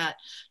Habitat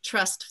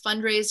Trust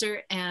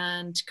fundraiser.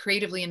 And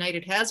Creatively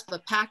United has a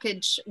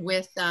package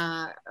with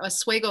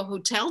Oswego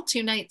Hotel,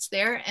 2 nights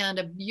there, and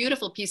a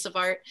beautiful piece of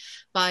art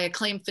by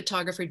acclaimed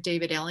photographer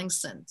David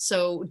Ellingson.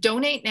 So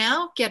donate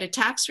now, get a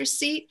tax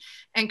receipt,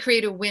 and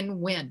create a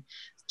win-win.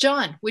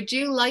 John, would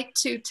you like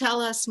to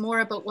tell us more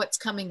about what's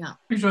coming up?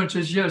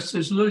 Yes,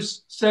 as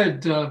Liz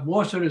said,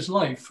 water is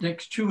life.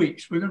 Next 2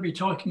 weeks, we're going to be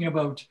talking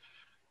about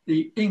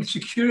the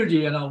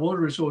insecurity in our water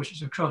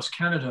resources across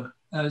Canada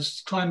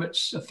as climate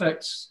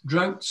affects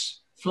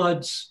droughts,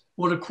 floods,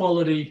 water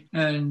quality,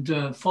 and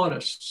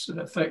forests that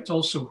affect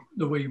also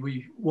the way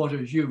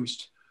water is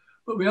used.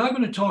 But we are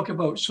going to talk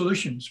about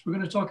solutions. We're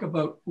going to talk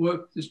about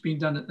work that's being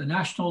done at the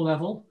national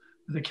level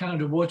with the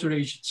Canada Water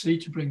Agency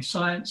to bring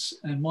science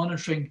and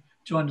monitoring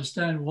to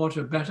understand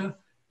water better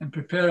and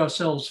prepare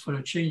ourselves for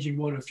a changing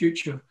water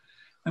future.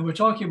 And we're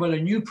talking about a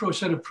new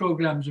set of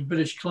programs in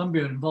British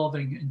Columbia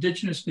involving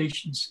Indigenous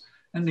nations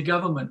and the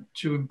government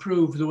to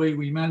improve the way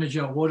we manage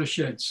our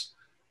watersheds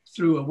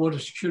through a water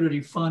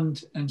security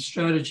fund and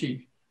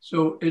strategy.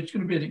 So it's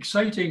going to be an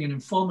exciting and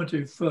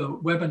informative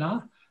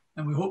webinar,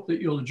 and we hope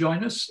that you'll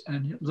join us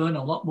and learn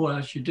a lot more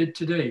as you did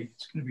today.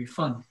 It's going to be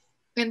fun.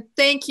 And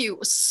thank you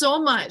so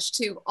much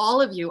to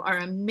all of you, our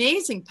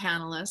amazing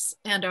panelists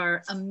and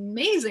our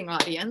amazing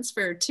audience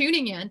for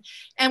tuning in.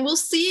 And we'll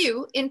see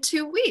you in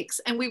 2 weeks,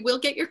 and we will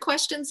get your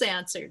questions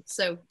answered.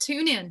 So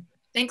tune in.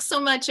 Thanks so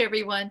much,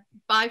 everyone.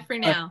 Bye for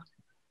now.